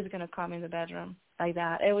going to come in the bedroom like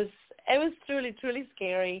that. It was truly, truly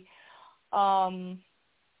scary.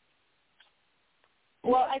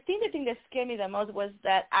 Well, I think the thing that scared me the most was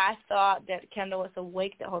that I thought that Kendall was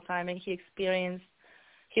awake the whole time, and he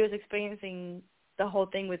was experiencing the whole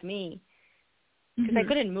thing with me because I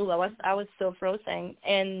couldn't move. I was so frozen,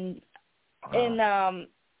 and little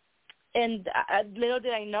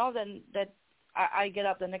did I know that I get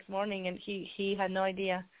up the next morning and he had no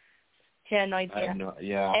idea. He had no idea.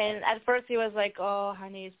 Yeah. And at first he was like, "Oh,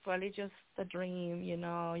 honey, it's probably just a dream.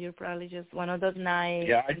 You're probably just one of those nights."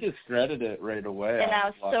 Yeah, I just shredded it right away. And I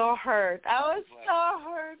was so hurt.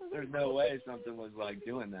 There's no way something was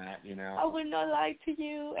doing that, I would not lie to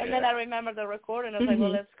you. And then I remember the recording. I was like,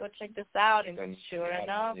 well, let's go check this out. And sure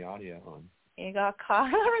enough, the audio on. He got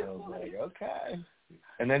caught. I was like, okay.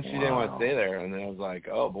 And then she didn't want to stay there, and then I was like,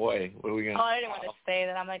 oh boy, what are we gonna do? I didn't want to stay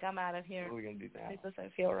there. I'm like, I'm out of here. What are we gonna do now? It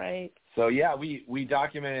doesn't feel right. So yeah, we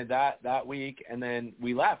documented that week, and then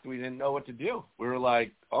we left. We didn't know what to do. We were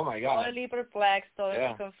like, oh my god, totally perplexed,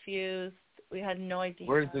 totally confused. We had no idea.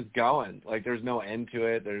 Where's this going? Like, there's no end to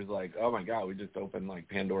it. There's like, oh my God, we just opened like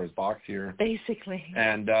Pandora's box here. Basically.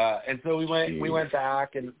 And so we went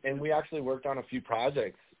back and we actually worked on a few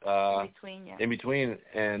projects in between,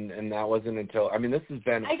 and that wasn't until, I mean, this has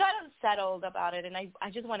been. I got unsettled about it, and I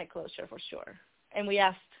just wanted closure for sure. And we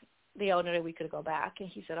asked the owner if we could go back, and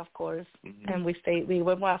he said, of course. Mm-hmm. And we stayed. We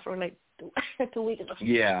went back for like 2 weeks.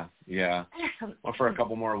 Yeah. Well, for a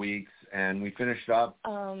couple more weeks, and we finished up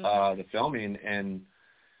the filming, and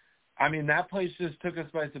I mean, that place just took us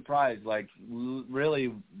by surprise. Like,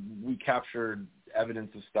 really, we captured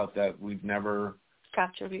evidence of stuff that we've never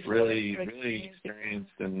captured before. Really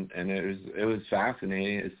experienced, and it was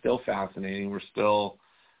fascinating. It's still fascinating. We're still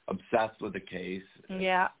obsessed with the case.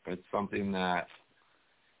 Yeah. It's something that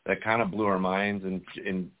kind of blew our minds, and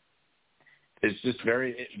it's just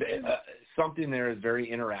very something there is very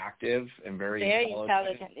interactive and very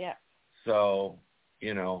intelligent. Yeah. So,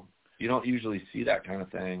 you don't usually see that kind of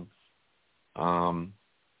thing.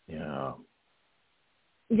 Yeah,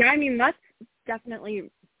 I mean, that's definitely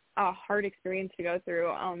a hard experience to go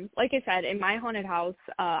through. Like I said, in my haunted house,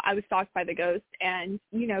 I was stalked by the ghost, and,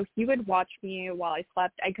 he would watch me while I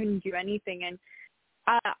slept. I couldn't do anything, and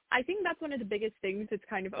I think that's one of the biggest things that's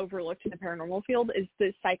kind of overlooked in the paranormal field is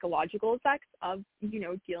the psychological effects of,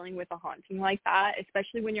 dealing with a haunting like that,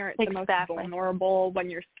 especially when you're the most vulnerable, when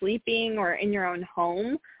you're sleeping or in your own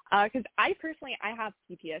home. Because I have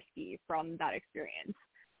PTSD from that experience.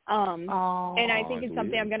 And I think it's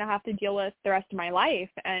something I'm going to have to deal with the rest of my life.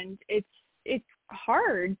 And it's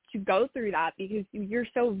hard to go through that because you're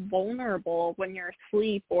so vulnerable when you're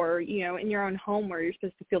asleep or, in your own home where you're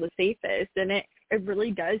supposed to feel the safest. And it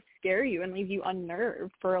really does scare you and leave you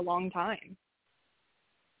unnerved for a long time.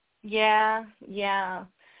 Yeah.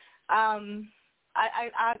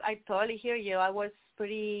 I totally hear you.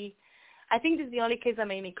 I think this is the only case that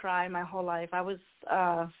made me cry my whole life. I was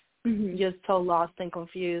just so lost and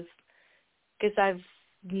confused because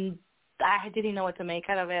I didn't know what to make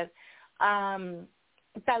out of it. A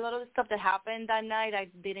lot of the stuff that happened that night, I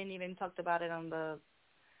didn't even talk about it on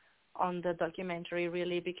the documentary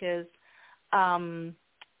really because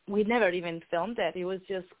we never even filmed it. It was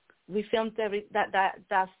just we filmed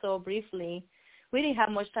that so briefly. We didn't have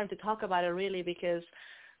much time to talk about it really because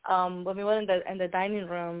when we were in the dining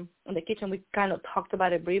room, in the kitchen, we kind of talked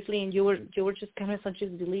about it briefly, and you were just kind of such a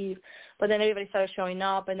relief. But then everybody started showing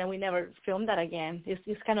up, and then we never filmed that again. We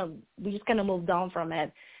just kind of moved on from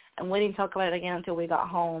it, and we didn't talk about it again until we got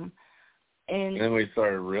home. And then we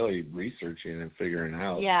started really researching and figuring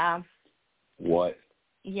out what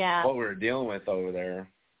we were dealing with over there.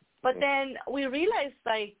 But then we realized,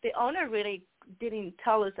 like, the owner really didn't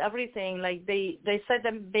tell us everything. Like, they said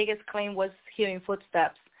the biggest claim was hearing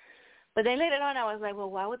footsteps. But then later on, I was like,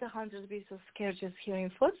 well, why would the hunters be so scared just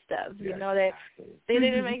hearing footsteps? They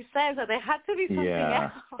didn't make sense. So there had to be something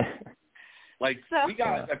else. Like, we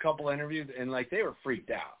got a couple interviews, and, like, they were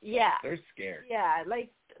freaked out. Yeah. They're scared. Yeah,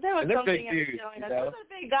 like, there was something else going on. They're a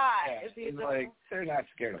big guy. Yeah, like, they're not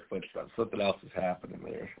scared of footsteps. Something else is happening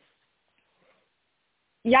there.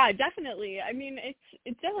 Yeah, definitely. I mean,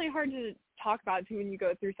 it's definitely hard to talk about too when you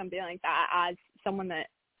go through something like that as someone that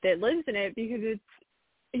lives in it because it's,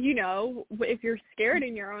 if you're scared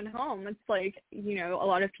in your own home, it's like, a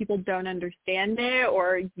lot of people don't understand it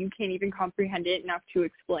or you can't even comprehend it enough to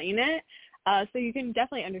explain it. So you can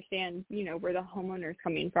definitely understand, where the homeowner's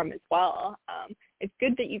coming from as well. It's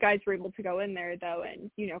good that you guys were able to go in there, though,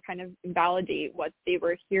 and, kind of validate what they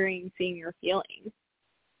were hearing, seeing, or feeling.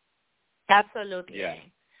 Absolutely. Yeah.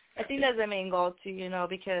 I think that's the main goal, too,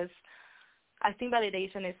 because I think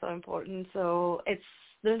validation is so important. So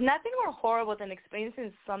there's nothing more horrible than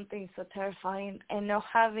experiencing something so terrifying and not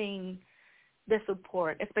having the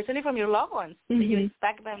support, especially from your loved ones. Mm-hmm. You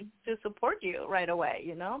expect them to support you right away,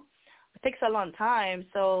 It takes a long time,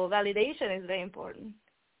 so validation is very important.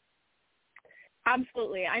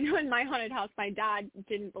 Absolutely. I know in my haunted house, my dad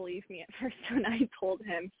didn't believe me at first when I told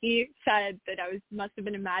him. He said that I must have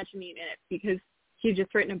been imagining it because he had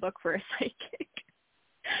just written a book for a psychic.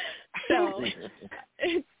 So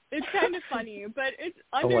it's kind of funny, but it's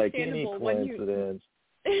understandable when you.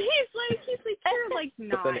 He's like you're like 9.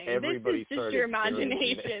 This is just your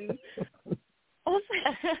imagination.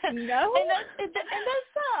 No,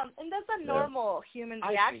 and that's a normal human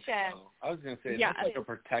reaction. I was going to say it's like a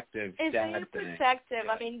protective. It's really protective.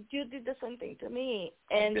 Yeah. I mean, you did the same thing to me,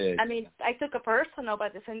 and I mean, I took it personal, but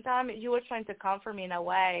at the same time, you were trying to comfort me in a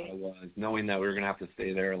way. I was, knowing that we were going to have to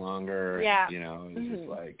stay there longer. Yeah, it was just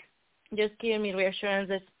like just giving me reassurance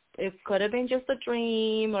that it could have been just a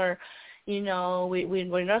dream, or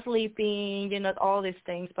we're not sleeping, all these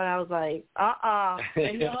things. But I was like, I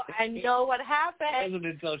know what happened. It wasn't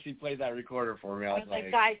until she played that recorder for me. I was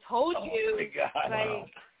like, I told you. Oh my God.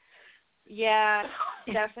 Like, yeah,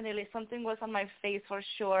 definitely. Something was on my face for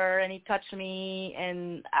sure, and he touched me,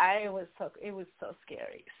 and it was so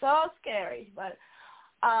scary. So scary. But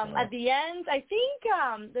at the end, I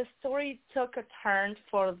think the story took a turn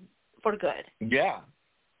for good. Yeah.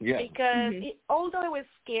 Yeah. Because although it was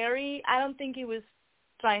scary, I don't think it was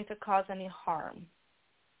trying to cause any harm.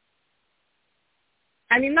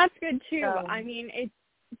 I mean, that's good too. So, I mean,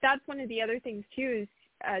 that's one of the other things too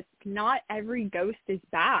is not every ghost is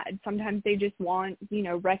bad. Sometimes they just want,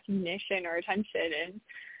 recognition or attention. And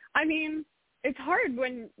I mean, it's hard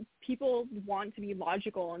when people want to be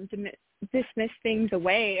logical and dismiss things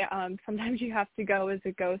away. Sometimes you have to go as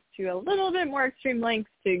a ghost to a little bit more extreme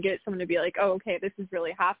lengths to get someone to be like, oh, okay, this is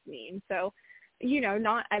really happening. So,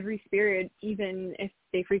 not every spirit, even if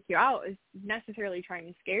they freak you out, is necessarily trying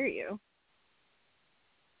to scare you.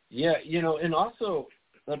 Yeah, and also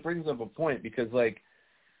that brings up a point because, like,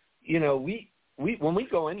 we when we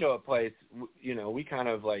go into a place, we kind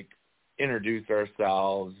of like introduce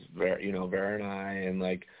ourselves, Vera and I, and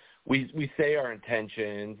like we say our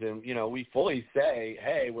intentions, and we fully say,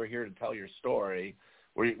 hey, we're here to tell your story.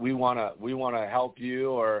 We want to help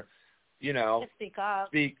you, or speak up.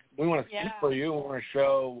 We want to speak for you. We want to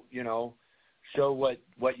show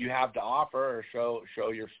what you have to offer, or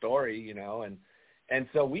show your story, and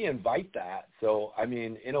so we invite that. So I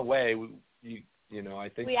mean, in a way, I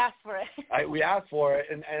think we asked for it. We asked for it,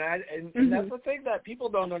 and that's the thing that people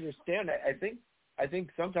don't understand. I think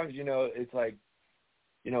sometimes it's like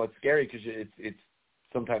it's scary because it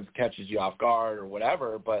sometimes catches you off guard or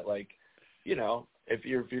whatever. But like if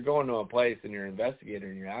you're going to a place and you're investigating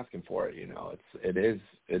and you're asking for it, it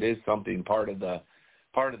is something part of the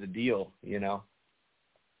deal.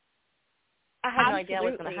 I had no idea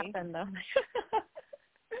what's going to happen though.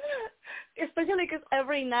 Especially because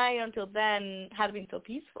every night until then had been so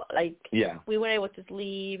peaceful. Like, we were able to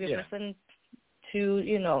sleep. It wasn't too,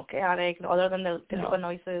 chaotic, other than the typical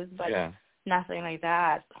noises, but nothing like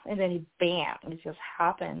that. And then it just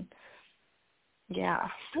happened. Yeah.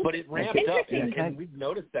 But it ramped up, and we've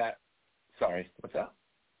noticed that. Sorry, what's that?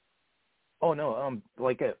 Oh, no,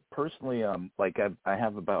 personally, I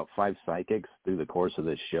have about 5 psychics through the course of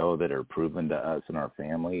this show that are proven to us and our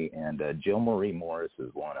family, and Jill Marie Morris is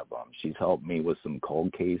one of them. She's helped me with some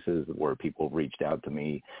cold cases where people reached out to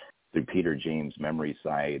me through Peter James' memory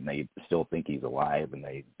site, and they still think he's alive, and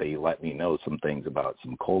they let me know some things about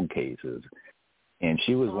some cold cases. And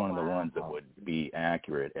she was one of the ones that would be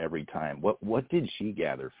accurate every time. What did she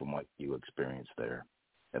gather from what you experienced there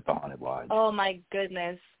at the Haunted Lodge? Oh my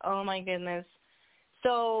goodness.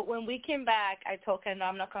 So when we came back, I told Kendall,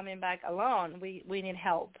 I'm not coming back alone. We need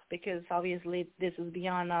help because obviously this is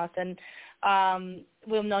beyond us. And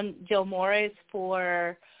we've known Jill Morris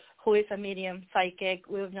who is a medium psychic.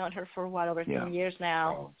 We've known her for over 10 years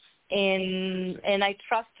now. And I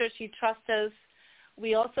trust her. She trusts us.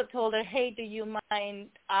 We also told her, hey, do you mind,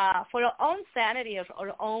 for our own sanity or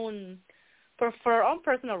our own, for our own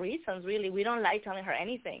personal reasons, really, we don't like telling her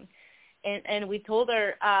anything. And we told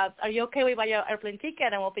her, are you okay we buy your airplane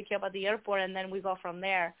ticket and we'll pick you up at the airport and then we go from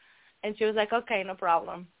there? And she was like, okay, no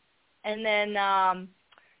problem. And then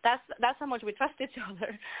that's how much we trust each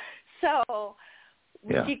other. So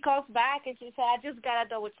she calls back and she said, I just got to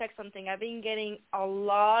double check something. I've been getting a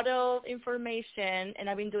lot of information and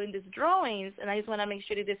I've been doing these drawings and I just want to make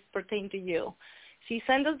sure that this pertains to you. She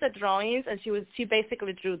sent us the drawings and she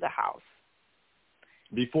basically drew the house.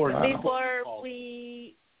 Before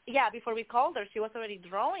we called her, she was already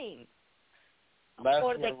drawing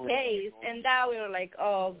for the case, and now we were like,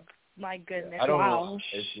 oh my goodness, I don't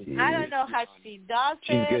know how she does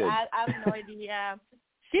it. I have no idea.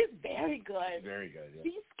 She's very good. Very good. Yeah.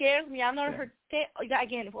 She scares me. I've known her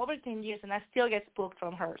again for over 10 years, and I still get spooked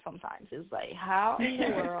from her sometimes. It's like, how in the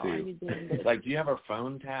world are you doing this? Like, do you have her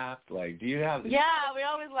phone tapped? Like, do you have? Yeah, we're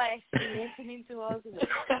always like listening to us.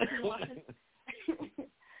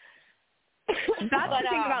 That's the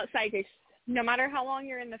thing about psychics. No matter how long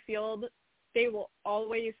you're in the field, they will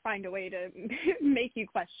always find a way to make you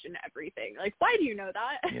question everything. Like, why do you know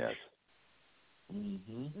that? Yes.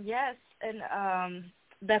 Yes, and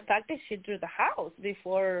the fact that she drew the house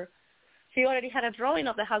before, she already had a drawing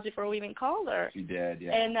of the house before we even called her. She did,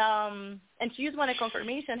 yeah. And she just wanted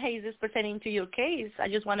confirmation. Hey, is this pertaining to your case? I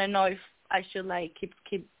just want to know if I should like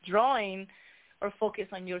keep drawing or focus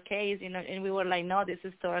on your case, and we were like, no, this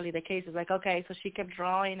is totally the case. It's like, okay, so she kept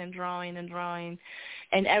drawing and drawing and drawing,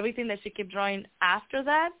 and everything that she kept drawing after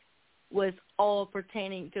that was all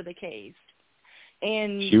pertaining to the case.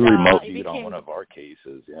 And she remote viewed on one of our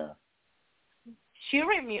cases, yeah. She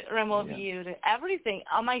remote viewed everything.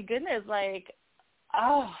 Oh my goodness! Like,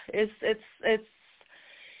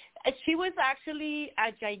 she was actually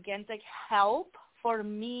a gigantic help for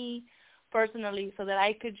me personally, so that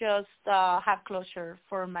I could just have closure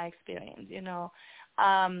for my experience. You know,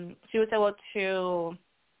 she was able to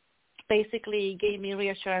basically give me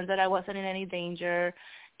reassurance that I wasn't in any danger,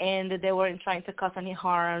 and that they weren't trying to cause any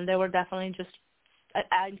harm. They were definitely just an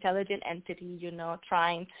intelligent entity, you know,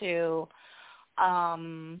 trying to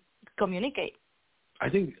communicate. I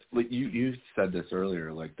think like you said this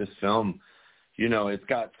earlier, like this film, you know, it's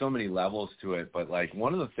got so many levels to it, but like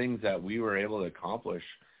one of the things that we were able to accomplish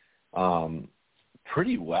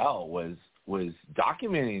pretty well was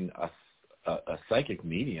documenting a psychic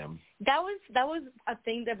medium. That was a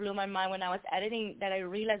thing that blew my mind when I was editing, that I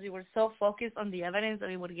realized we were so focused on the evidence that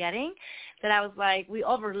we were getting that I was like, we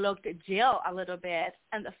overlooked Jill a little bit,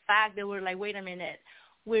 and the fact that we're like, wait a minute,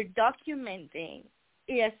 we're documenting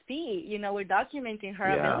ESP, you know, we're documenting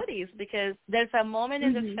her abilities, because there's a moment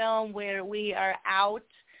in the film where we are out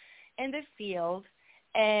in the field,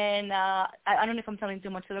 and I don't know if I'm telling too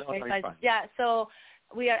much of the place. Yeah, so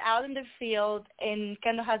we are out in the field, and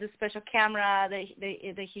Kendall has a special camera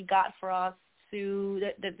that he got for us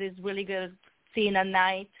that is really good at seeing at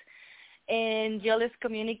night. And Jill is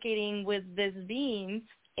communicating with this being,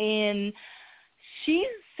 and she's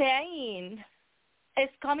saying,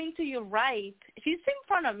 "It's coming to your right." She's in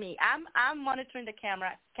front of me. I'm monitoring the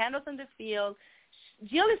camera. Kendall's in the field.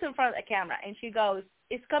 Jill is in front of the camera, and she goes,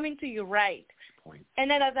 "It's coming to your right." Point. And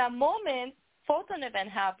then at that moment, photon event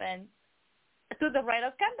happened to the right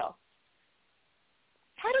of Kendall.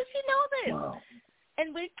 How does she know this? Wow.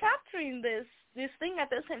 And we're capturing this thing at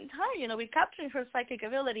the same time. You know, we're capturing her psychic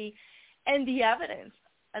ability and the evidence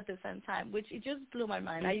at the same time, which it just blew my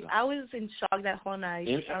mind. I was in shock that whole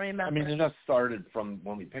night. I remember. I mean, it just started from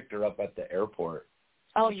when we picked her up at the airport.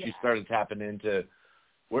 Oh, yeah. She started tapping into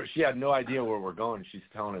where she had no idea where we're going. She's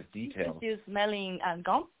telling us details. She was smelling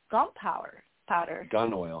gunpowder.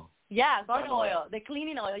 Gun oil. Yeah, gun oil. The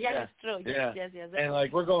cleaning oil. Yeah, that's true. Yeah. Yes. And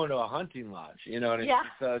like we're going to a hunting lodge, you know what I mean? Yeah.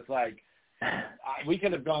 So it's like we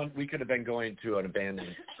could have been going to an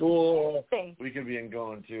abandoned school. We could have been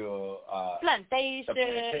going to a plantation.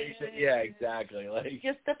 Yeah, exactly. Like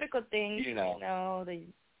just typical things. You know,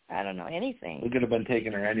 I don't know anything. We could have been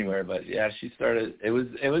taking her anywhere, but yeah, she started. It was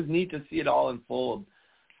neat to see it all unfold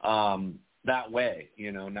that way.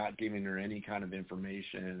 You know, not giving her any kind of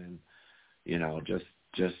information, and you know, just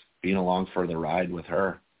being along for the ride with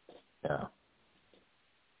her. Yeah.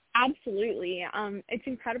 Absolutely. It's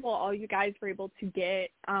incredible all you guys were able to get.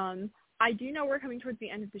 I do know we're coming towards the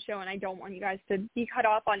end of the show, and I don't want you guys to be cut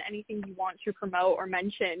off on anything you want to promote or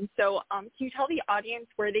mention. So can you tell the audience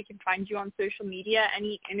where they can find you on social media,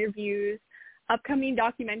 any interviews, upcoming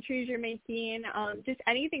documentaries you're making, just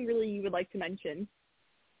anything really you would like to mention?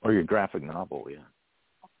 Or your graphic novel, yeah.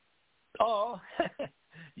 Oh,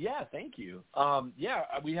 yeah, thank you.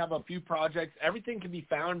 We have a few projects. Everything can be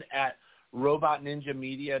found at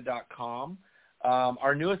robotninjamedia.com.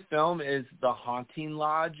 Our newest film is The Haunting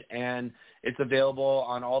Lodge, and it's available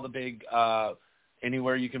on all the big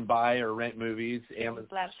anywhere you can buy or rent movies,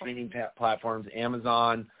 streaming platforms,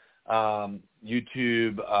 Amazon,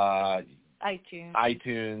 YouTube,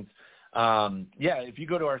 iTunes. If you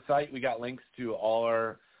go to our site, we got links to all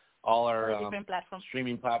our different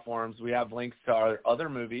streaming platforms. We have links to our other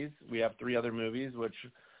movies. We have 3 other movies which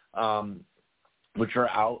are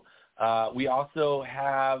out. We also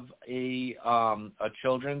have a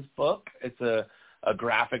children's book. It's a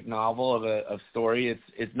graphic novel of a story.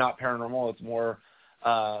 It's not paranormal. It's more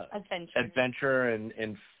adventure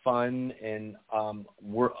and fun and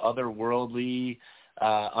otherworldly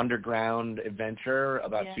underground adventure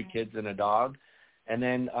about 2 kids and a dog. And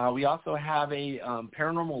then we also have a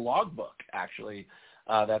paranormal logbook, actually,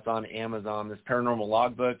 that's on Amazon. This paranormal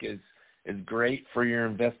logbook is great for your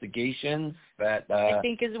investigations. That I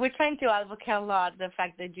think we're trying to advocate a lot the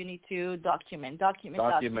fact that you need to document.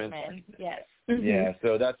 Yes. Mm-hmm. Yeah,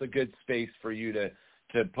 so that's a good space for you to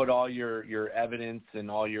put all your evidence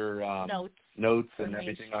and all your notes and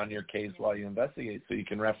everything on your case while you investigate, so you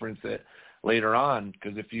can reference it later on.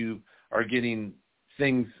 Because if you are getting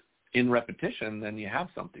things in repetition, then you have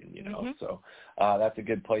something, you know. Mm-hmm. So that's a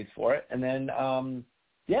good place for it. And then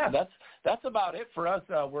that's about it for us.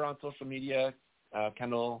 We're on social media,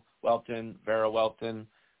 Kendall Whelpton, Vera Whelpton,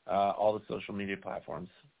 all the social media platforms.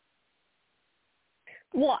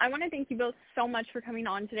 Well, I want to thank you both so much for coming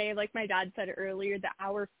on today. Like my dad said earlier, the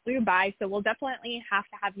hour flew by, so we'll definitely have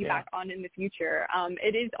to have you back on in the future.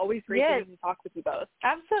 It is always great to talk with you both.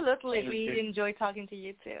 Absolutely. We enjoy talking to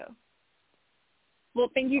you, too. Well,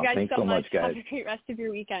 thank you guys so much. Guys. Have a great rest of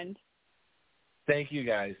your weekend. Thank you,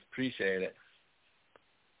 guys. Appreciate it.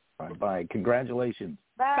 Bye. Congratulations.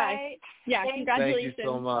 Bye. Yeah, congratulations. Thank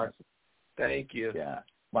you so much. Thank you. Yeah.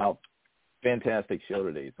 Wow. Fantastic show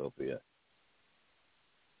today, Sophia.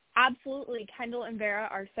 Absolutely. Kendall and Vera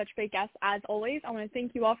are such great guests as always. I want to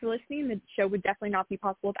thank you all for listening. The show would definitely not be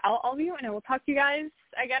possible without all of you, and I will talk to you guys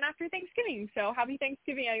again after Thanksgiving. So happy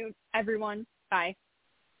Thanksgiving, everyone. Bye.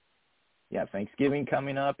 Yeah, Thanksgiving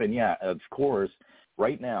coming up, and yeah, of course,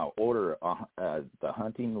 right now, order the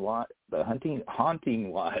Haunting Lodge.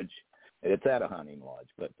 It's at a hunting lodge,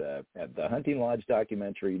 but at the Hunting Lodge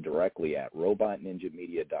documentary directly at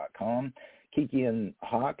robotninjamedia.com. Kiki and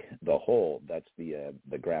Hawk, The Hole, that's the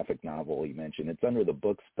graphic novel you mentioned. It's under the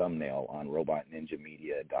book's thumbnail on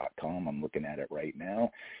robotninjamedia.com. I'm looking at it right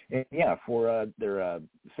now. And yeah, for their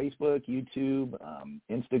Facebook, YouTube,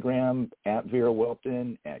 Instagram, at Vera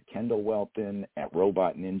Whelpton, at Kendall Whelpton, at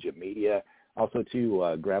Robot Ninja Media. Also, too,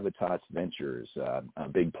 Gravitas Ventures, a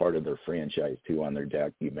big part of their franchise, too, on their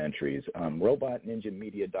documentaries.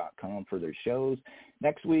 RobotNinjaMedia.com for their shows.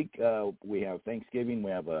 Next week, we have Thanksgiving.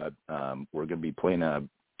 We have we're going to be playing a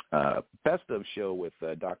best of show with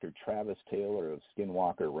Dr. Travis Taylor of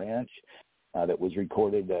Skinwalker Ranch that was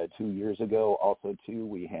recorded 2 years ago. Also, too,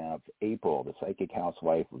 we have April, the psychic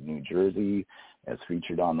housewife of New Jersey, as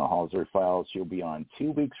featured on the Halser Files. She'll be on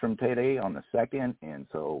 2 weeks from today on the 2nd, and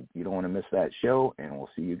so you don't want to miss that show, and we'll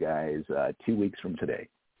see you guys 2 weeks from today.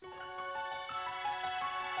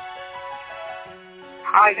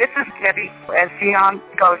 Hi, this is Debbie as Beyond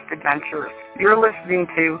Ghost Adventures. You're listening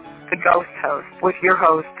to The Ghost Host with your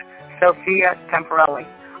host, Sophia Temperilli,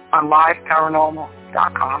 on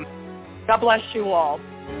LiveParanormal.com. God bless you all.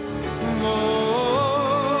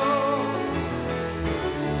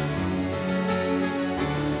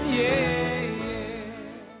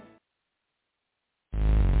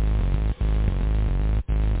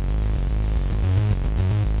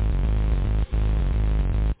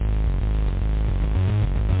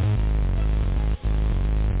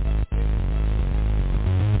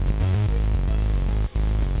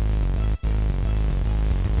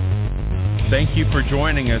 Thank you for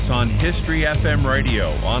joining us on History FM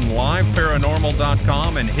Radio on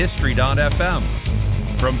LiveParanormal.com and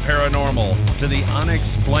History.fm. From paranormal to the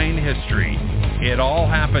unexplained history, it all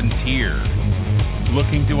happens here.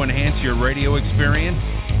 Looking to enhance your radio experience?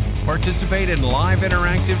 Participate in live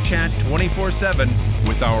interactive chat 24/7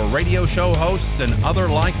 with our radio show hosts and other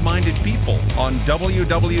like-minded people on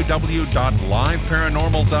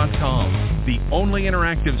www.liveparanormal.com, the only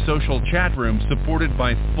interactive social chat room supported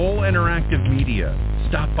by full interactive media.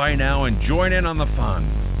 Stop by now and join in on the fun.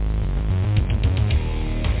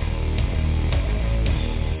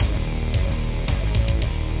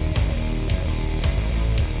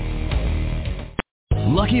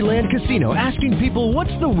 Lucky Land Casino, asking people,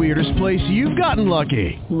 what's the weirdest place you've gotten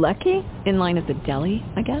lucky? Lucky? In line at the deli,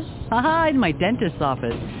 I guess? Aha, in my dentist's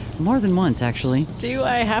office. More than once, actually. Do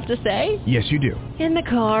I have to say? Yes, you do. In the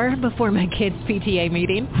car before my kids' PTA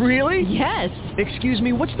meeting. Really? Yes. Excuse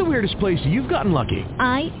me, what's the weirdest place you've gotten lucky?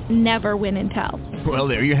 I never win and tell. Well,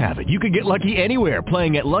 there you have it. You can get lucky anywhere,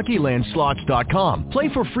 playing at LuckyLandSlots.com. Play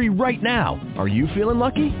for free right now. Are you feeling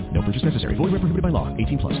lucky? No purchase necessary. Void where prohibited by law.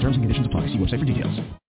 18+. Terms and conditions apply. See website for details.